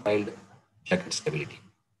unpiled jacket stability.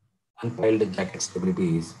 Unpiled jacket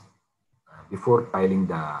stability is before piling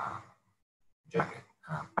the jacket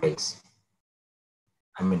piles.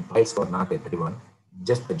 I mean, piles for not everyone.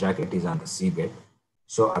 Just the jacket is on the seabed.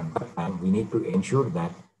 So at that time, we need to ensure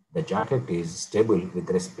that the jacket is stable with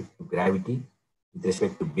respect to gravity, with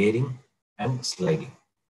respect to bearing and sliding.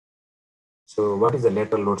 So what is the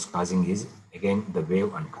lateral loads causing is again the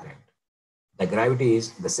wave and current. The gravity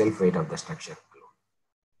is the self weight of the structure.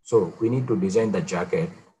 So we need to design the jacket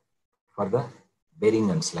for the bearing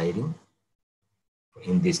and sliding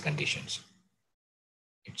in these conditions.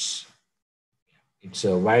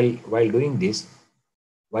 While doing this,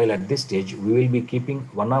 while at this stage, we will be keeping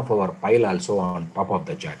one of our pile also on top of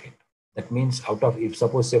the jacket. That means out of, if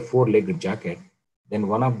suppose say 4-legged jacket, then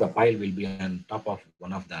one of the pile will be on top of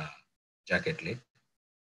one of the jacket leg.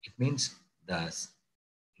 It means the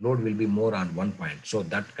load will be more on one point. So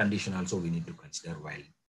that condition also we need to consider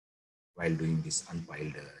while doing this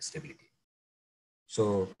unpiled stability.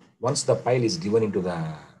 So once the pile is driven into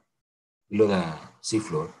the below the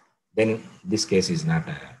seafloor, then this case is not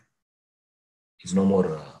is no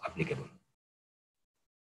more applicable.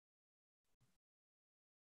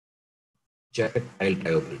 Jacket pile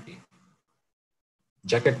drivability.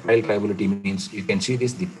 Jacket pile drivability means you can see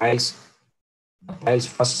this, the piles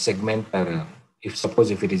first segment are, if suppose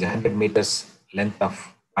if it is 100 meters length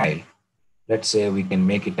of pile, let's say we can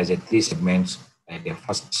make it as a 3 segments, like a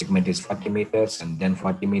first segment is 40 meters and then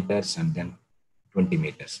 40 meters and then 20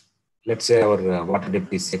 meters. Let's say our water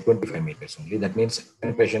depth is say 25 meters only. That means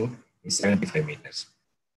penetration is 75 meters.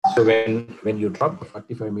 So when you drop the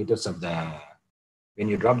 45 meters of the, when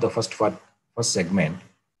you drop the first segment,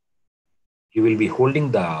 you will be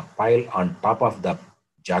holding the pile on top of the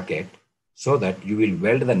jacket so that you will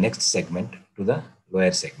weld the next segment to the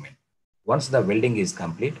lower segment. Once the welding is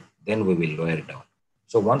complete, then we will lower it down.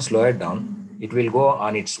 So once lowered down, it will go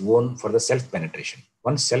on its own for the self penetration.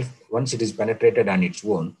 Once it is penetrated on its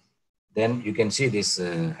own, then you can see this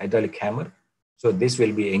hydraulic hammer. So this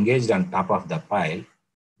will be engaged on top of the pile,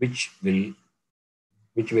 which will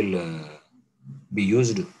be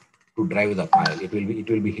used to drive the pile. It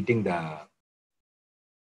will be hitting the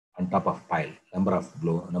on top of pile, number of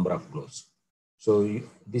blows. So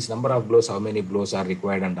this number of blows, how many blows are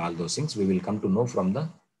required and all those things, we will come to know from the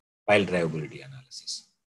pile drivability analysis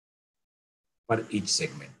for each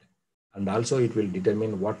segment. And also it will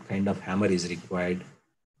determine what kind of hammer is required.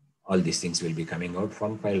 All these things will be coming out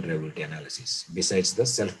from pile drivability analysis, besides the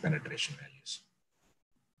self-penetration values.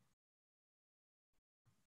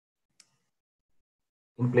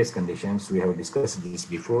 In-place conditions, we have discussed this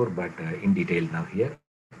before, but in detail now here.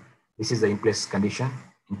 This is the in-place condition.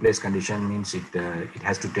 In-place condition means it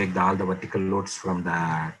has to take all the vertical loads from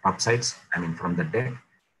the top sides, I mean from the deck.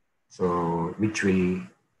 So which will,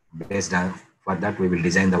 based on, for that we will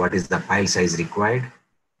design what is the pile size required.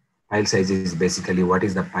 Pile size is basically what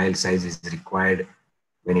is the pile size is required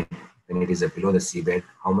when it is below the seabed,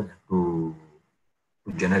 how much to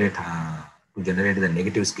generate the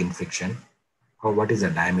negative skin friction, what is the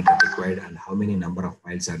diameter required, and how many number of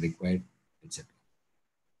piles are required, etc.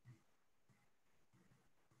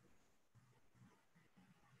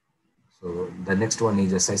 So the next one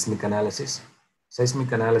is a seismic analysis.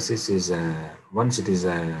 Seismic analysis is once it is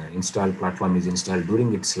installed, platform is installed,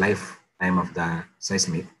 during its lifetime of the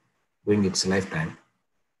seismic, during its lifetime,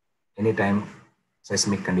 anytime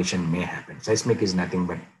seismic condition may happen. Seismic is nothing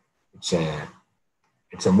but it's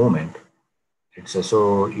a movement.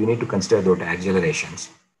 So you need to consider those accelerations.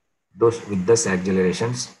 With those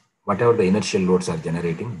accelerations, whatever the inertial loads are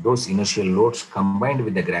generating, those inertial loads combined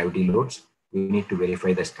with the gravity loads, we need to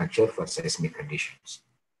verify the structure for seismic conditions.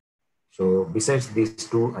 So besides these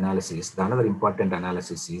two analyses, the another important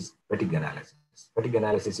analysis is fatigue analysis. Fatigue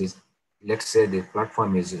analysis is, let's say the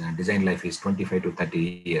platform is design life is 25 to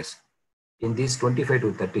 30 years. In these 25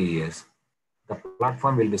 to 30 years, the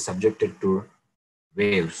platform will be subjected to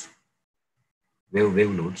wave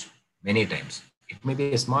loads many times. It may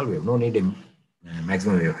be a small wave, no need a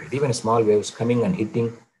maximum wave height. Even small waves coming and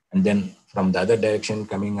hitting, and then from the other direction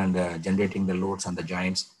coming and generating the loads on the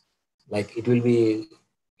joints, like it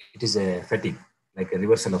is a fatigue, like a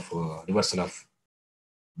reversal of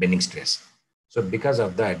bending stress. So because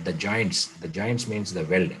of that, the joints means the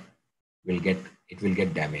weld will get, it will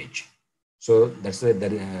get damaged. So that's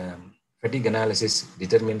the fatigue analysis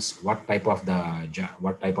determines what type of the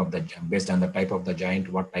based on the type of the joint,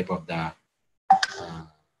 what type of the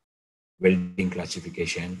welding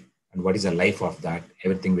classification, and what is the life of that.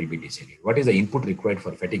 Everything will be decided. What is the input required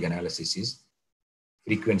for fatigue analysis is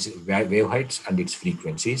frequency, wave heights and its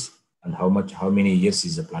frequencies, and how many years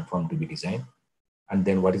is the platform to be designed, and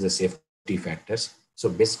then what is the safety factors. So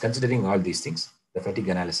based considering all these things, the fatigue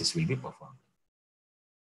analysis will be performed.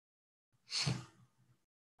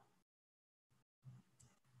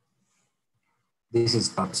 This is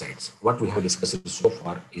top sides. What we have discussed so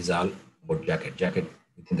far is all about jacket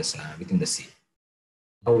within the sea.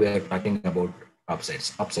 Now we are talking about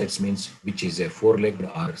topsides. Topsides means which is a four-legged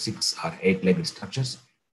or six or eight-legged structures,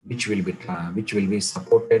 which will be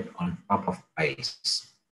supported on top of piles.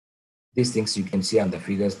 These things you can see on the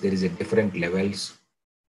figures. There is a different levels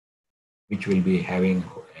which will be having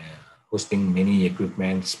hosting many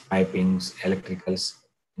equipments, pipings, electricals,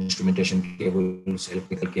 instrumentation cables,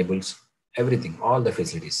 electrical cables, everything, all the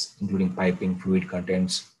facilities, including piping, fluid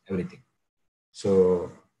contents, everything.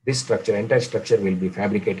 So this structure, entire structure will be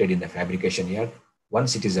fabricated in the fabrication yard.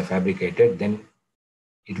 Once it is fabricated, then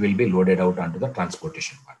it will be loaded out onto the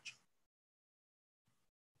transportation barge.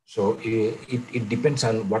 So it depends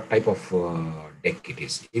on what type of deck it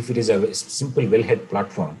is. If it is a simple wellhead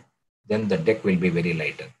platform, then the deck will be very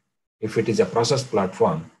lighter. If it is a process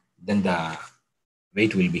platform, then the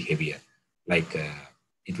weight will be heavier. Like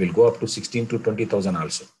it will go up to 16 to 20,000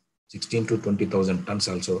 also. 16 to 20,000 tons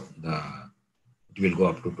also, it will go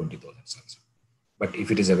up to 20,000 also. But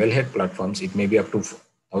if it is a wellhead platforms, it may be up to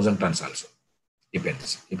 1,000 tons also.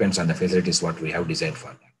 Depends on the facilities what we have designed for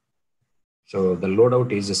that. So the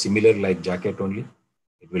loadout is similar like jacket only.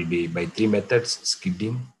 It will be by three methods: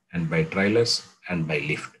 skidding, and by trailers, and by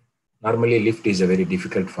lift. Normally lift is a very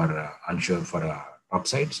difficult for onshore for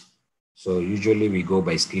topsides. So usually we go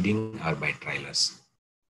by skidding or by trailers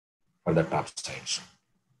for the topsides.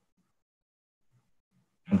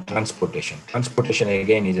 And transportation. Transportation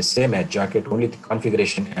again is the same as jacket, only the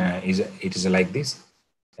configuration is like this,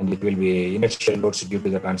 and it will be inertial loads due to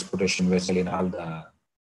the transportation vessel in all the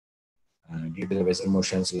due to the vessel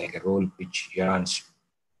motions like a roll, pitch, yawns,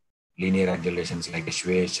 linear undulations like a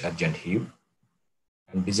sway, urgent heave.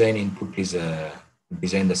 And design input is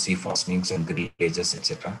design the sea fastenings and grill gauges,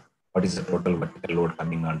 etc. What is the total vertical load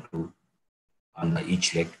coming on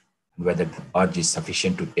each leg, and whether the barge is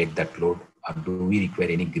sufficient to take that load, or do we require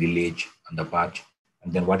any grillage on the barge?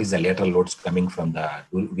 And then what is the lateral loads coming from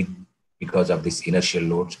because of this inertial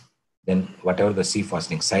loads? Then whatever the sea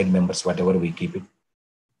fastening side members, whatever we keep it,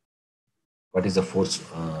 what is the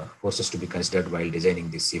forces to be considered while designing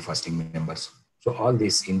these sea fastening members? So all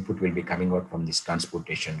this input will be coming out from this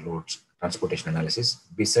transportation loads, transportation analysis,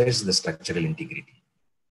 besides the structural integrity.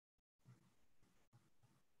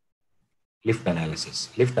 Lift analysis.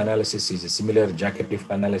 Lift analysis is a similar jacket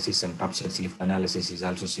lift analysis, and topsides lift analysis is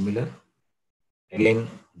also similar. Again,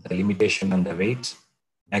 the limitation on the weight,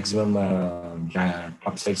 maximum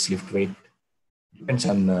topsides lift weight depends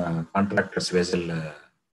on contractor's vessel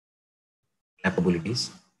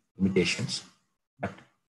capabilities, limitations. But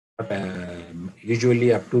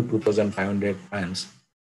usually up to 2,500 pounds,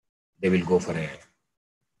 they will go for a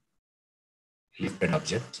lifted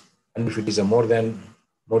object. And if it is a more than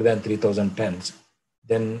 3,000 tons,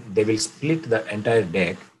 then they will split the entire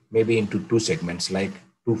deck maybe into two segments, like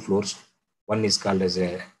two floors. One is called as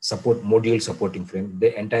a module supporting frame.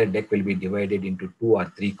 The entire deck will be divided into two or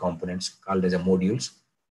three components called as a modules.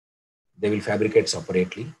 They will fabricate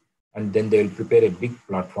separately, and then they will prepare a big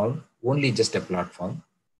platform, only just a platform.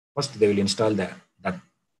 First, they will install that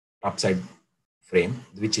topside frame,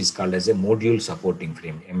 which is called as a module supporting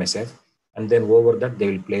frame, MSF. And then over that, they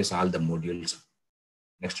will place all the modules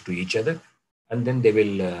next to each other. And then they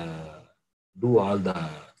will do all the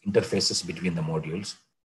interfaces between the modules.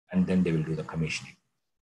 And then they will do the commissioning.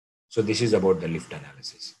 So this is about the lift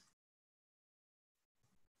analysis.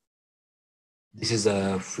 This is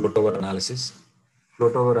a float over analysis.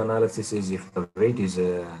 Float over analysis is if the weight is,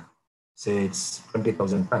 say it's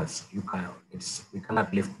 20,000 tons, we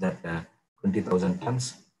cannot lift that 20,000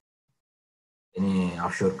 tons, any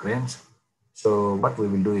offshore cranes. So what we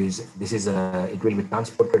will do is, it will be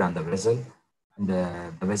transported on the vessel, and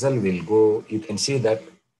the vessel will go. You can see that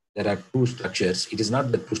there are two structures. It is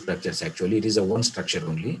not the two structures actually, it is a one structure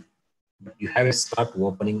only. But you have a slot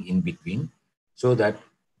opening in between, so that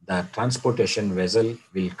the transportation vessel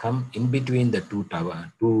will come in between the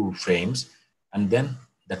two frames, and then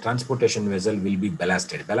the transportation vessel will be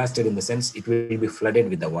ballasted. Ballasted in the sense it will be flooded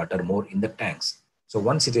with the water more in the tanks. So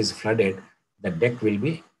once it is flooded, the deck will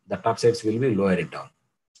be, the top sides will be lowered down.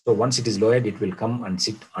 So once it is lowered, it will come and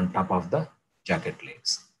sit on top of the jacket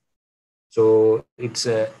legs. So it's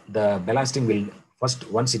the ballasting will first,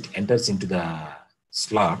 once it enters into the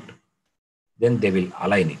slot, then they will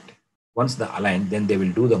align it. Once the align, then they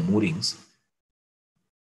will do the moorings.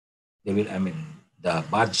 They will, I mean, the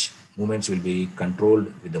barge movements will be controlled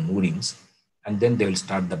with the moorings, and then they will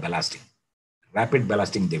start the ballasting. Rapid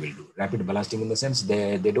ballasting they will do. Rapid ballasting in the sense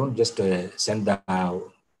they don't just send the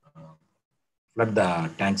flood the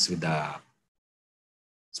tanks with the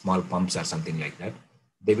small pumps or something like that.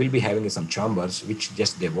 They will be having some chambers which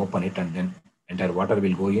just they open it and then entire water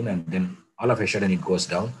will go in, and then all of a sudden it goes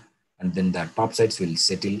down, and then the top sides will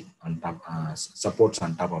settle on top, supports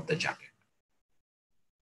on top of the jacket.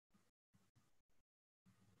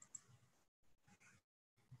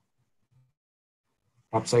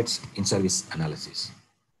 Topsides in service analysis.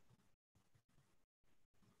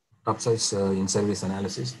 Topsides in service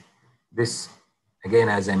analysis. This, again,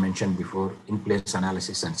 as I mentioned before, in place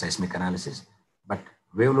analysis and seismic analysis, but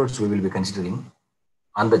wave loads we will be considering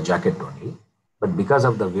on the jacket only. But because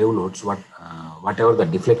of the wave loads, whatever the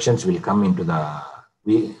deflections will come into the,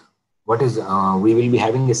 we will be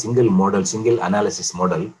having a single model, single analysis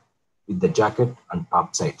model with the jacket and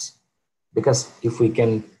top sides. Because if we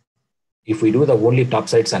do the only top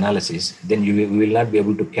sides analysis, then we will not be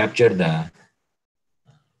able to capture the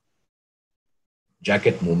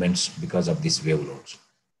jacket movements because of these wave loads.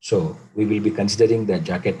 So we will be considering the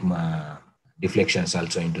jacket deflections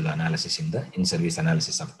also into the analysis in the in-service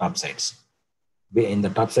analysis of top sides. In the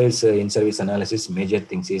top sides in-service analysis, major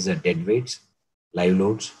things is dead weights, live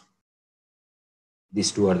loads.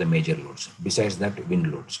 These two are the major loads. Besides that,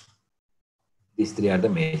 wind loads. These three are the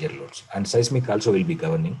major loads. And seismic also will be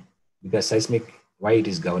governing, because seismic, why it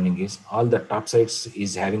is governing is all the top sides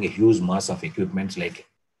is having a huge mass of equipments, like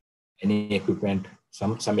any equipment,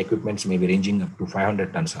 some equipments may be ranging up to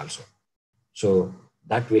 500 tons also. So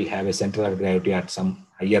that will have a center of gravity at some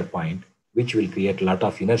higher point, which will create a lot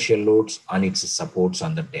of inertial loads on its supports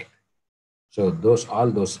on the deck. So all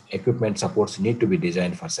those equipment supports need to be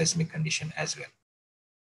designed for seismic condition as well.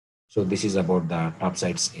 So this is about the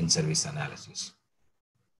topsides in service analysis.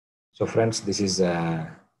 So friends, this is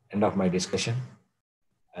end of my discussion.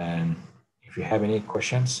 And if you have any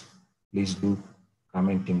questions, please do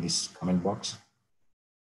comment in this comment box.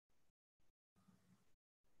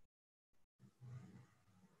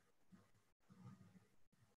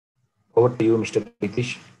 Over to you, Mr.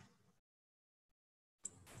 Pritish.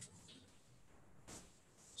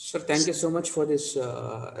 Sir, thank you so much for this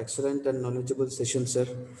excellent and knowledgeable session, sir.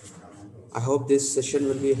 I hope this session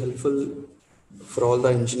will be helpful for all the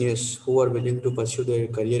engineers who are willing to pursue their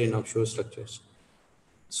career in offshore structures.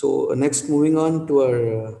 So next, moving on to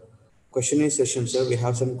our questionnaire session, sir. We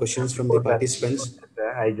have some questions from the participants.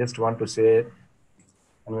 I just want to say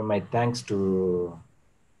my thanks to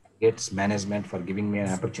Gates management for giving me an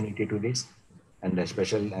opportunity to this, and a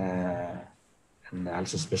special and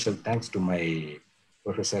also special thanks to my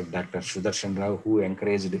professor, Dr. Sudarshan Rao, who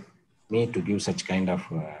encouraged me to give such kind of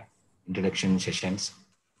introduction sessions,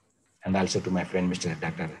 and also to my friend, Mr.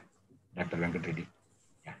 Dr. Venkat Reddy.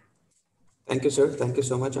 Yeah. Thank you, sir. Thank you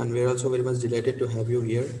so much. And we are also very much delighted to have you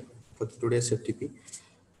here for today's FTP.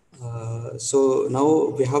 So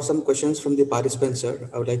now we have some questions from the participants, sir.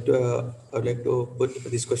 I would like to put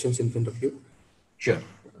these questions in front of you. Sure.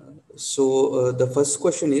 So the first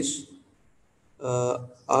question is,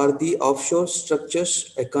 are the offshore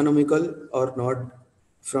structures economical or not,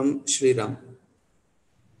 from Sriram?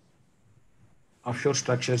 Offshore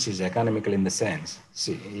structures is economical in the sense,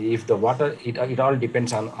 see, if the water, it all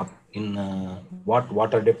depends on what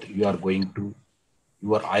water depth you are going to,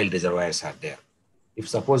 your oil reservoirs are there. If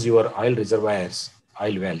suppose your oil reservoirs,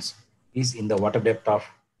 oil wells is in the water depth of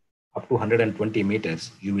up to 120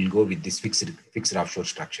 meters, you will go with these fixed offshore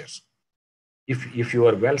structures. If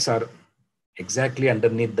your wells are exactly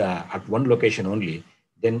underneath at one location only,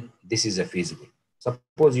 then this is a feasible.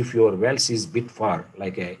 Suppose if your wells is bit far,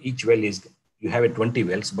 like each well is, you have a 20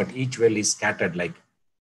 wells, but each well is scattered, like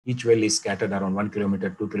each well is scattered around 1 kilometer,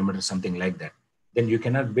 2 kilometers, something like that, then you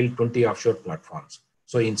cannot build 20 offshore platforms.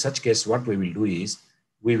 So in such case, what we will do is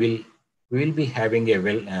we will be having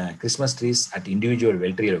a Christmas trees at individual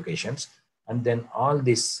well tree locations, and then all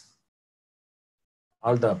the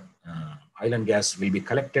oil and gas will be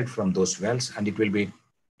collected from those wells, and it will be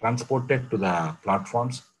transported to the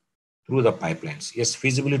platforms through the pipelines. Yes,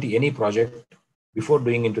 feasibility, any project, before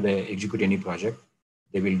doing into the execute any project,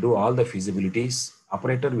 they will do all the feasibilities.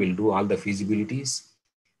 Operator will do all the feasibilities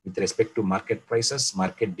with respect to market prices,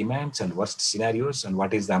 market demands, and worst scenarios, and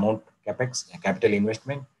what is the amount capex, capital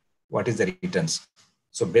investment, what is the returns.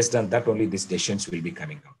 So based on that, only these decisions will be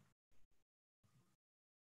coming out.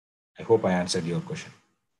 I hope I answered your question.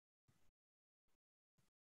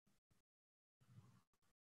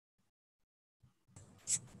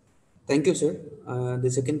 Thank you, sir. The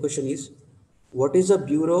second question is, what is the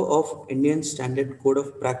Bureau of Indian Standard Code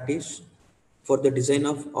of Practice for the design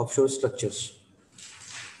of offshore structures?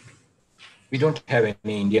 We don't have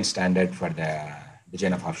any Indian standard for the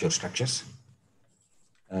design of offshore structures.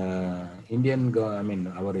 Our Indian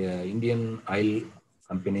oil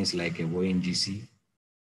companies like ONGC,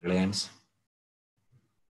 Reliance,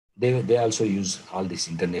 they also use all these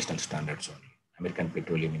international standards only, American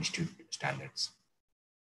Petroleum Institute standards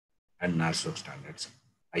and NARSO standards,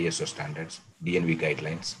 ISO standards, DNV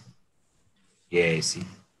guidelines, AIC,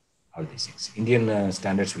 all these things. Indian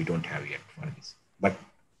standards we don't have yet for this, but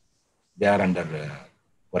they are under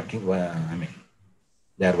working.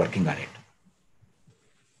 They are working on it.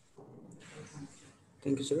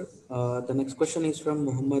 Thank you, sir. The next question is from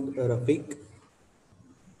Muhammad Rafiq.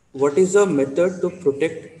 What is the method to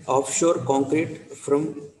protect offshore concrete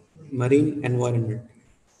from marine environment?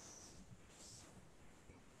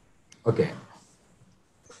 Okay.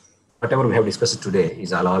 Whatever we have discussed today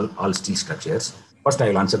is all steel structures. First, I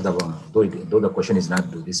will answer though the question is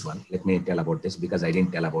not to this one. Let me tell about this because I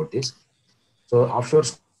didn't tell about this. So offshore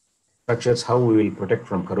structures, how we will protect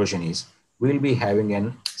from corrosion is we will be having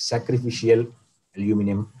an sacrificial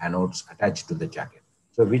aluminum anodes attached to the jacket.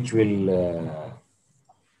 So which will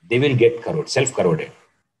they will get corroded, self-corroded.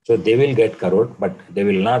 So they will get corroded, but they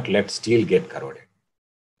will not let steel get corroded.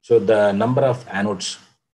 So the number of anodes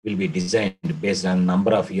will be designed based on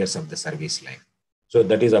number of years of the service life. So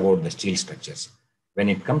that is about the steel structures. When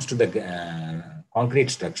it comes to the concrete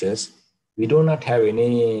structures, we do not have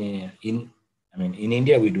any in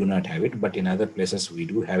India, we do not have it, but in other places, we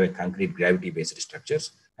do have a concrete gravity-based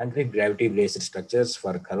structures. Concrete gravity-based structures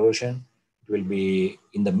for corrosion, it will be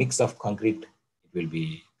in the mix of concrete, it will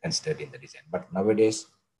be considered in the design. But nowadays,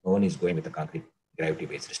 no one is going with the concrete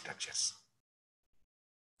gravity-based structures.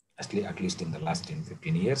 At least in the last 10,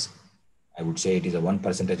 15 years, I would say it is a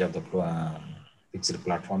 1% of the fixed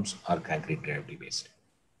platforms are concrete gravity-based.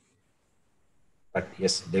 But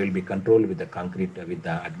yes, they will be controlled with the concrete, with the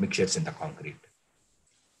admixtures in the concrete.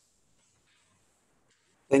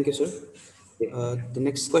 Thank you, sir. The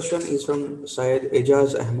next question is from Syed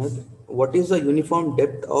Ejaz Ahmed. What is the uniform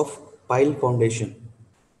depth of pile foundation?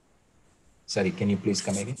 Sorry, can you please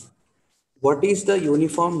come again? What is the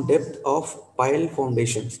uniform depth of pile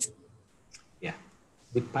foundation? Yeah,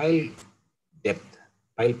 the pile depth,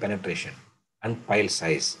 pile penetration, and pile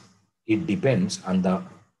size, it depends on the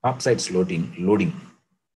topsides loading.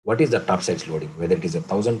 What is the topsides loading? Whether it is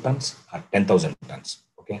 1,000 tons or 10,000 tons.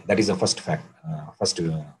 Okay, that is the first fact. First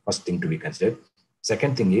thing to be considered.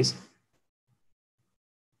 Second thing is,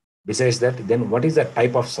 besides that, then what is the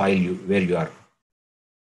type of soil where you are?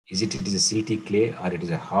 Is it is a silty clay, or it is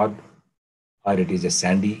a hard, or it is a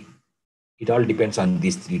sandy? It all depends on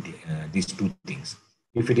these two things.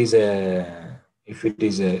 If it is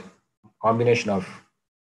a combination of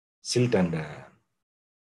silt and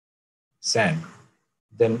sand,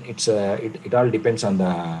 then it all depends on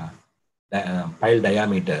the pile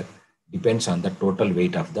diameter, depends on the total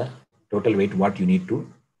weight what you need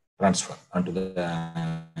to transfer onto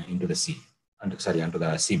the into the sea, onto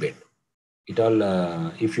the seabed. It all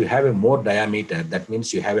if you have a more diameter, that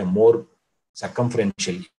means you have a more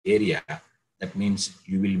circumferential area. That means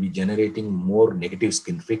you will be generating more negative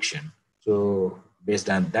skin friction. So based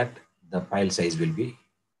on that, the pile size will be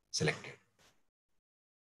selected.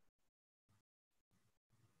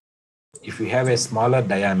 If you have a smaller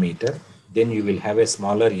diameter, then you will have a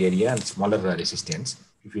smaller area and smaller resistance.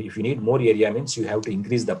 If you need more area, means you have to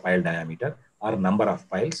increase the pile diameter or number of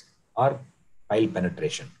piles or pile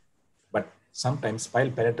penetration. But sometimes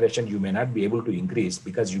pile penetration you may not be able to increase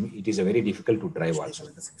because it is a very difficult to drive also.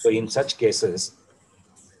 So in such cases,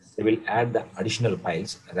 they will add the additional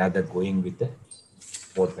piles rather going with the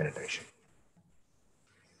more penetration.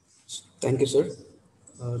 Thank you, sir.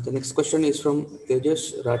 The next question is from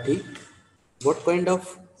Tejas Rathi. What kind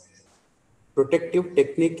of protective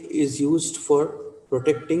technique is used for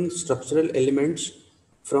protecting structural elements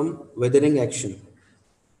from weathering action?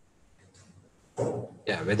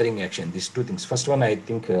 Yeah, weathering action. These two things. First one, I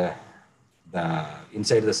think the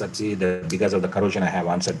inside the subsea, because of the corrosion, I have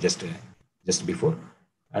answered just before,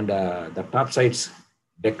 and the top sides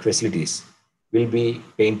deck facilities will be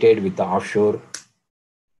painted with the offshore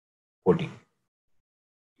coating,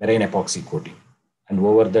 marine epoxy coating, and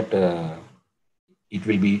over that it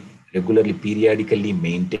will be regularly periodically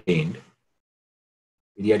maintained,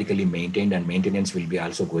 and maintenance will be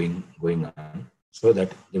also going on, so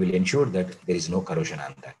that they will ensure that there is no corrosion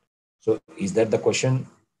on that. So is that the question?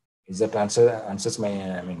 Is that answers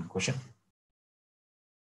my question?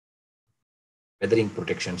 Weathering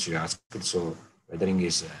protections you asked. So weathering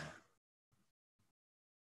is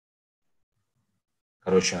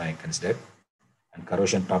corrosion I consider, and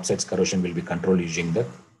corrosion, topsides corrosion will be controlled using the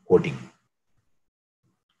coating,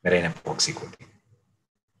 marine epoxy coating.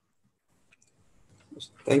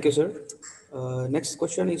 Thank you, sir. Next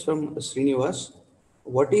question is from Srinivas.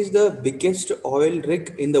 What is the biggest oil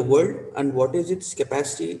rig in the world and what is its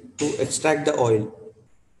capacity to extract the oil?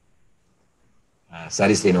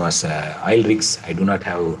 Sorry, Srinivas, oil rigs, I do not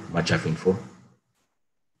have much of info.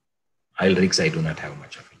 Oil rigs, I do not have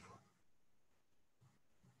much of info.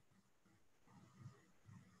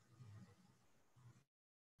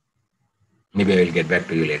 Maybe I will get back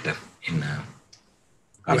to you later in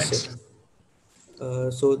Yes, sir.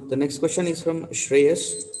 comments. So the next question is from Shreyas.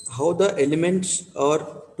 How the elements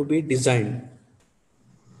are to be designed?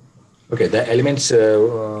 Okay, the elements,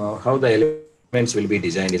 how the elements will be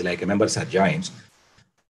designed is like members are joints.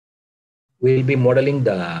 We'll be modeling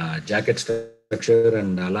the jacket structure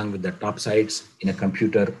and along with the top sides in a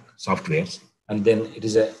computer softwares. And then it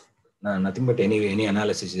is a nothing but any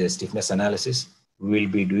analysis is a stiffness analysis. We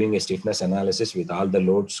will be doing a stiffness analysis with all the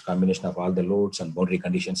loads, combination of all the loads and boundary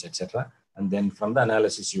conditions, etc. And then from the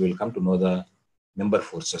analysis, you will come to know the member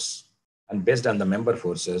forces. And based on the member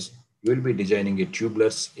forces, you will be designing a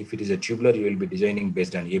tubulars. If it is a tubular, you will be designing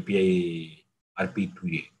based on API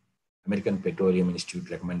RP2A, American Petroleum Institute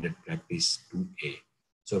recommended practice 2A.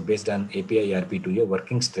 So based on API RP2A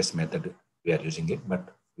working stress method, we are using it,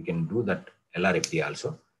 but we can do that LRFD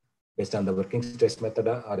also. Based on the working stress method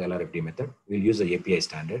or LRFD method, we'll use the API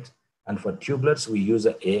standards. And for tubulars, we use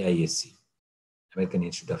the AISC, American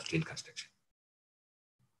Institute of Steel Construction.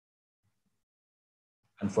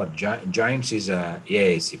 And for joints is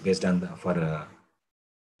AISC based on the,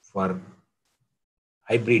 for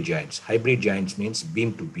hybrid joints. Hybrid joints means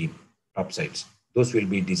beam to beam, top sides. Those will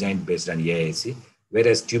be designed based on AISC,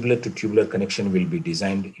 whereas tubular to tubular connection will be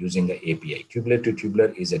designed using the API. Tubular to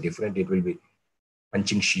tubular is a different, it will be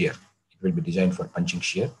punching shear. It will be designed for punching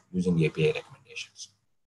shear using API recommendations.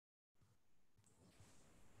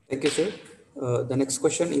 Thank you, sir. The next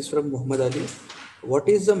question is from Muhammad Ali. What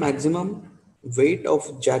is the maximum weight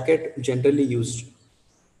of jacket generally used?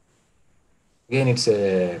 Again, it's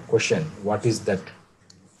a question. What is that?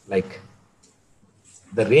 Like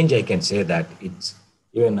the range, I can say that it's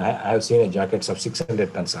even I have seen a jackets of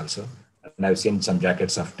 600 tons also, and I've seen some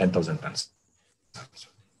jackets of 10,000 tons also.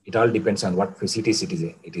 It all depends on what facilities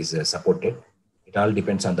it is supported. It all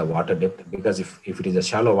depends on the water depth, because if it is a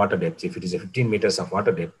shallow water depth, if it is a 15 meters of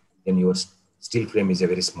water depth, then your steel frame is a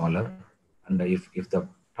very smaller, and if the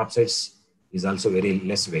top sides is also very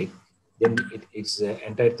less weight, then it's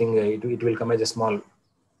entire thing it will come as a small.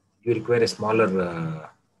 You require a smaller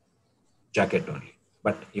jacket only.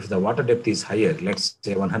 But if the water depth is higher, let's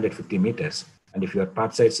say 150 meters, and if your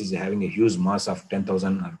top sides is having a huge mass of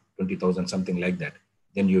 10,000 or 20,000, something like that,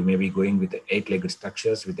 then you may be going with 8-legged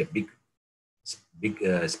structures with a big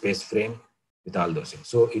space frame with all those things.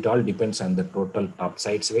 So it all depends on the total top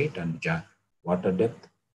sides weight and water depth.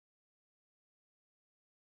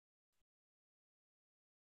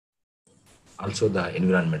 Also the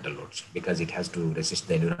environmental loads, because it has to resist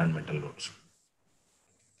the environmental loads.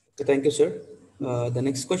 Okay, thank you, sir. The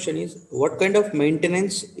next question is, what kind of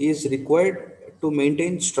maintenance is required to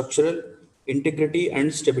maintain structural integrity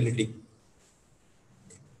and stability?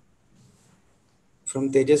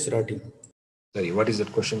 From Tejas Rati. Sorry, what is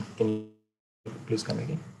that question? Can you please come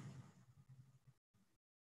again?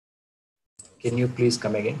 Can you please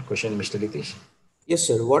come again? Question, Mr. Ritesh. Yes,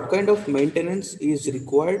 sir. What kind of maintenance is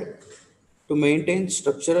required to maintain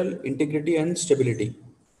structural integrity and stability?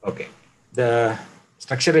 Okay. The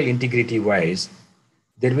structural integrity wise,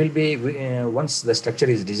 there will be, once the structure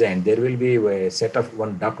is designed, there will be a set of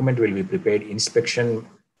one document will be prepared, inspection,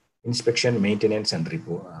 maintenance and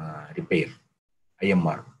repair,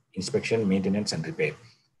 IMR, inspection, maintenance and repair.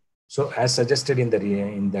 So as suggested in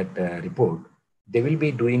that report, they will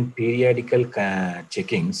be doing periodical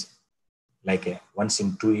checkings, like once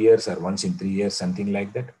in 2 years or once in 3 years, something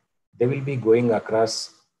like that. They will be going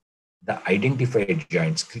across the identified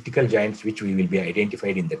joints, critical joints, which we will be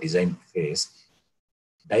identified in the design phase.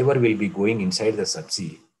 Diver will be going inside the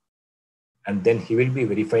subsea, and then he will be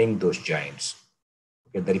verifying those joints.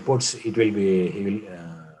 Okay, the reports, he will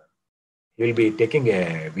be taking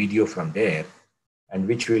a video from there, and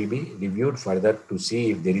which will be reviewed further to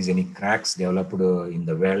see if there is any cracks developed in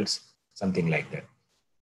the welds, something like that.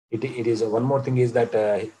 It is one more thing is that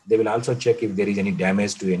they will also check if there is any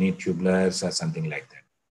damage to any tubulars or something like that.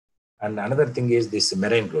 And another thing is this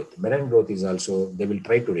marine growth. Marine growth is also, they will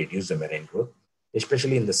try to reduce the marine growth,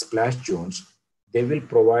 especially in the splash zones. They will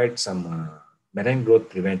provide some marine growth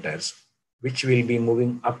preventers, which will be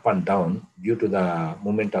moving up and down due to the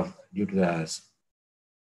due to the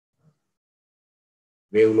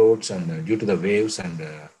wave loads and due to the waves and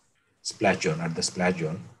splash zone at the splash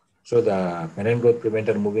zone. So the marine growth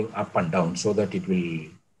preventer moving up and down so that it will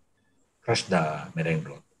crush the marine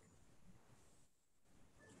growth.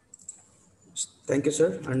 Thank you,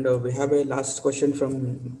 sir. And we have a last question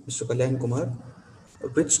from Mr. Kalyan Kumar.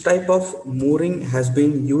 Which type of mooring has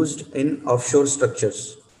been used in offshore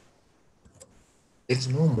structures? There's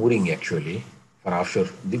no mooring actually for offshore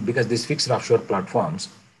because these fixed offshore platforms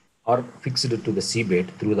are fixed to the seabed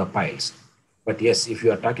through the piles. But yes, if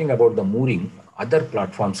you are talking about the mooring, other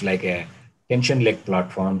platforms like tension leg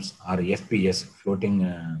platforms or FPS floating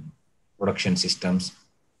production systems,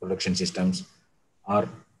 or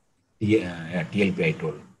TLP I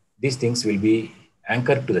told, these things will be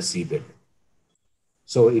anchored to the seabed.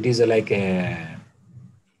 So it is like a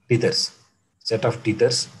tethers, set of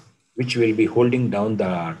tethers, which will be holding down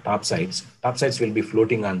the top sides. Top sides will be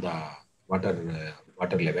floating on the water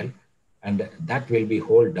level, and that will be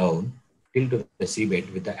hold down till to the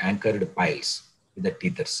seabed with the anchored piles with the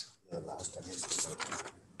tethers.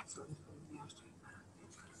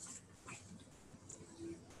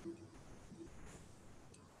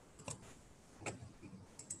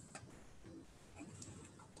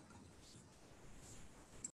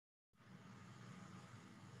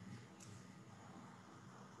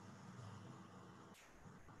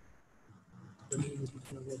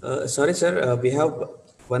 Sorry, sir. We have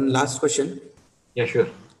one last question Yeah, sure.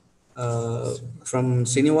 uh, from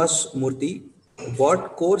Srinivas Murthy.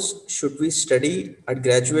 What course should we study at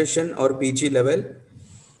graduation or PG level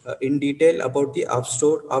in detail about the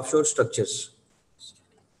offshore structures?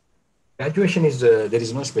 Graduation is there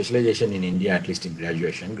is no specialization in India, at least in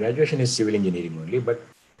graduation. Graduation is civil engineering only, but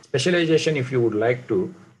specialization, if you would like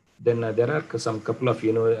to, then there are some couple of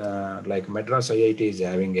like Madras IIT is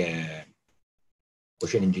having a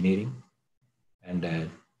ocean engineering, and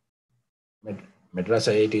Madras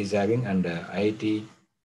IIT is having, and IIT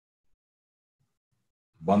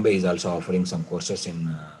Bombay is also offering some courses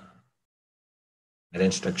in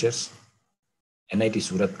marine structures. NIT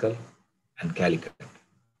Surathkal and Calicut,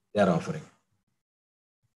 they are offering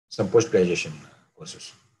some post-graduation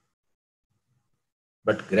courses.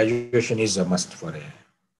 But graduation is a must for a.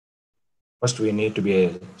 First, we need to be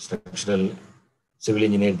a structural civil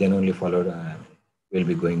engineer, then only followed, we'll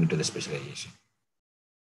be going into the specialization.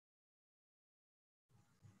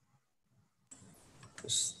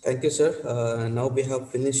 Thank you, sir. Now we have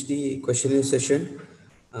finished the questioning session.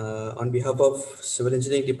 On behalf of Civil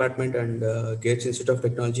Engineering Department and Gates Institute of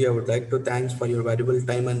Technology, I would like to thanks for your valuable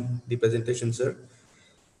time and the presentation, sir.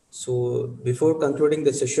 So before concluding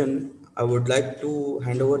the session, I would like to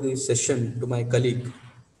hand over the session to my colleague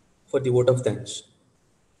for the vote of thanks.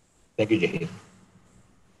 Thank you, Jahir.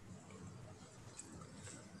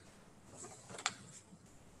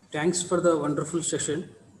 Thanks for the wonderful session.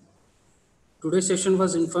 Today's session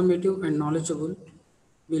was informative and knowledgeable.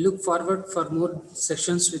 We look forward for more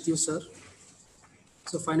sessions with you, sir.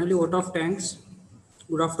 So finally, vote of thanks.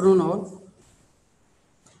 Good afternoon, all.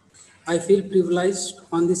 I feel privileged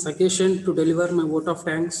on this occasion to deliver my vote of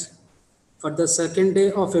thanks for the second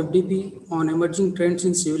day of FDP on emerging trends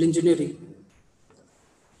in civil engineering.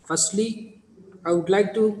 Firstly, I would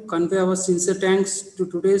like to convey our sincere thanks to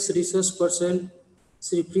today's resource person,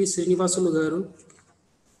 Sri P. Srinivasulu Garu.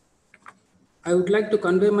 I would like to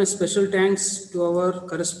convey my special thanks to our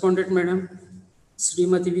correspondent madam,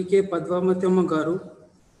 Srimati V.K. Padvamathyamma Garu,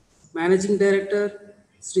 Managing Director,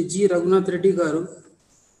 Sri G. Raghunath Reddy Garu,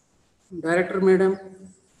 Director Madam,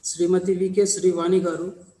 Srimati V.K. Srivani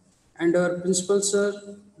Garu, and our Principal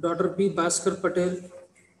Sir, Dr. P. Bhaskar Patel,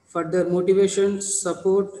 for their motivation,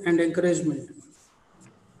 support, and encouragement.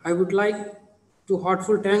 I would like to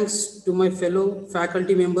heartful thanks to my fellow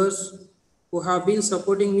faculty members who have been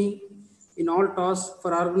supporting me in all tasks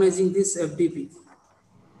for organizing this FDP.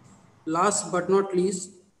 Last but not least,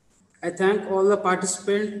 I thank all the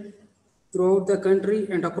participants throughout the country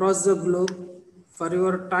and across the globe for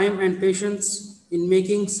your time and patience in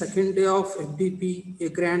making second day of FDP a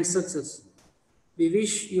grand success. We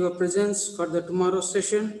wish your presence for the tomorrow's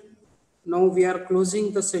session. Now we are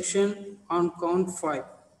closing the session on count 5.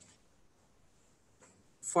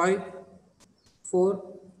 5, 4,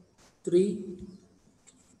 3,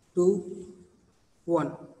 2,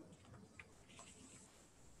 1.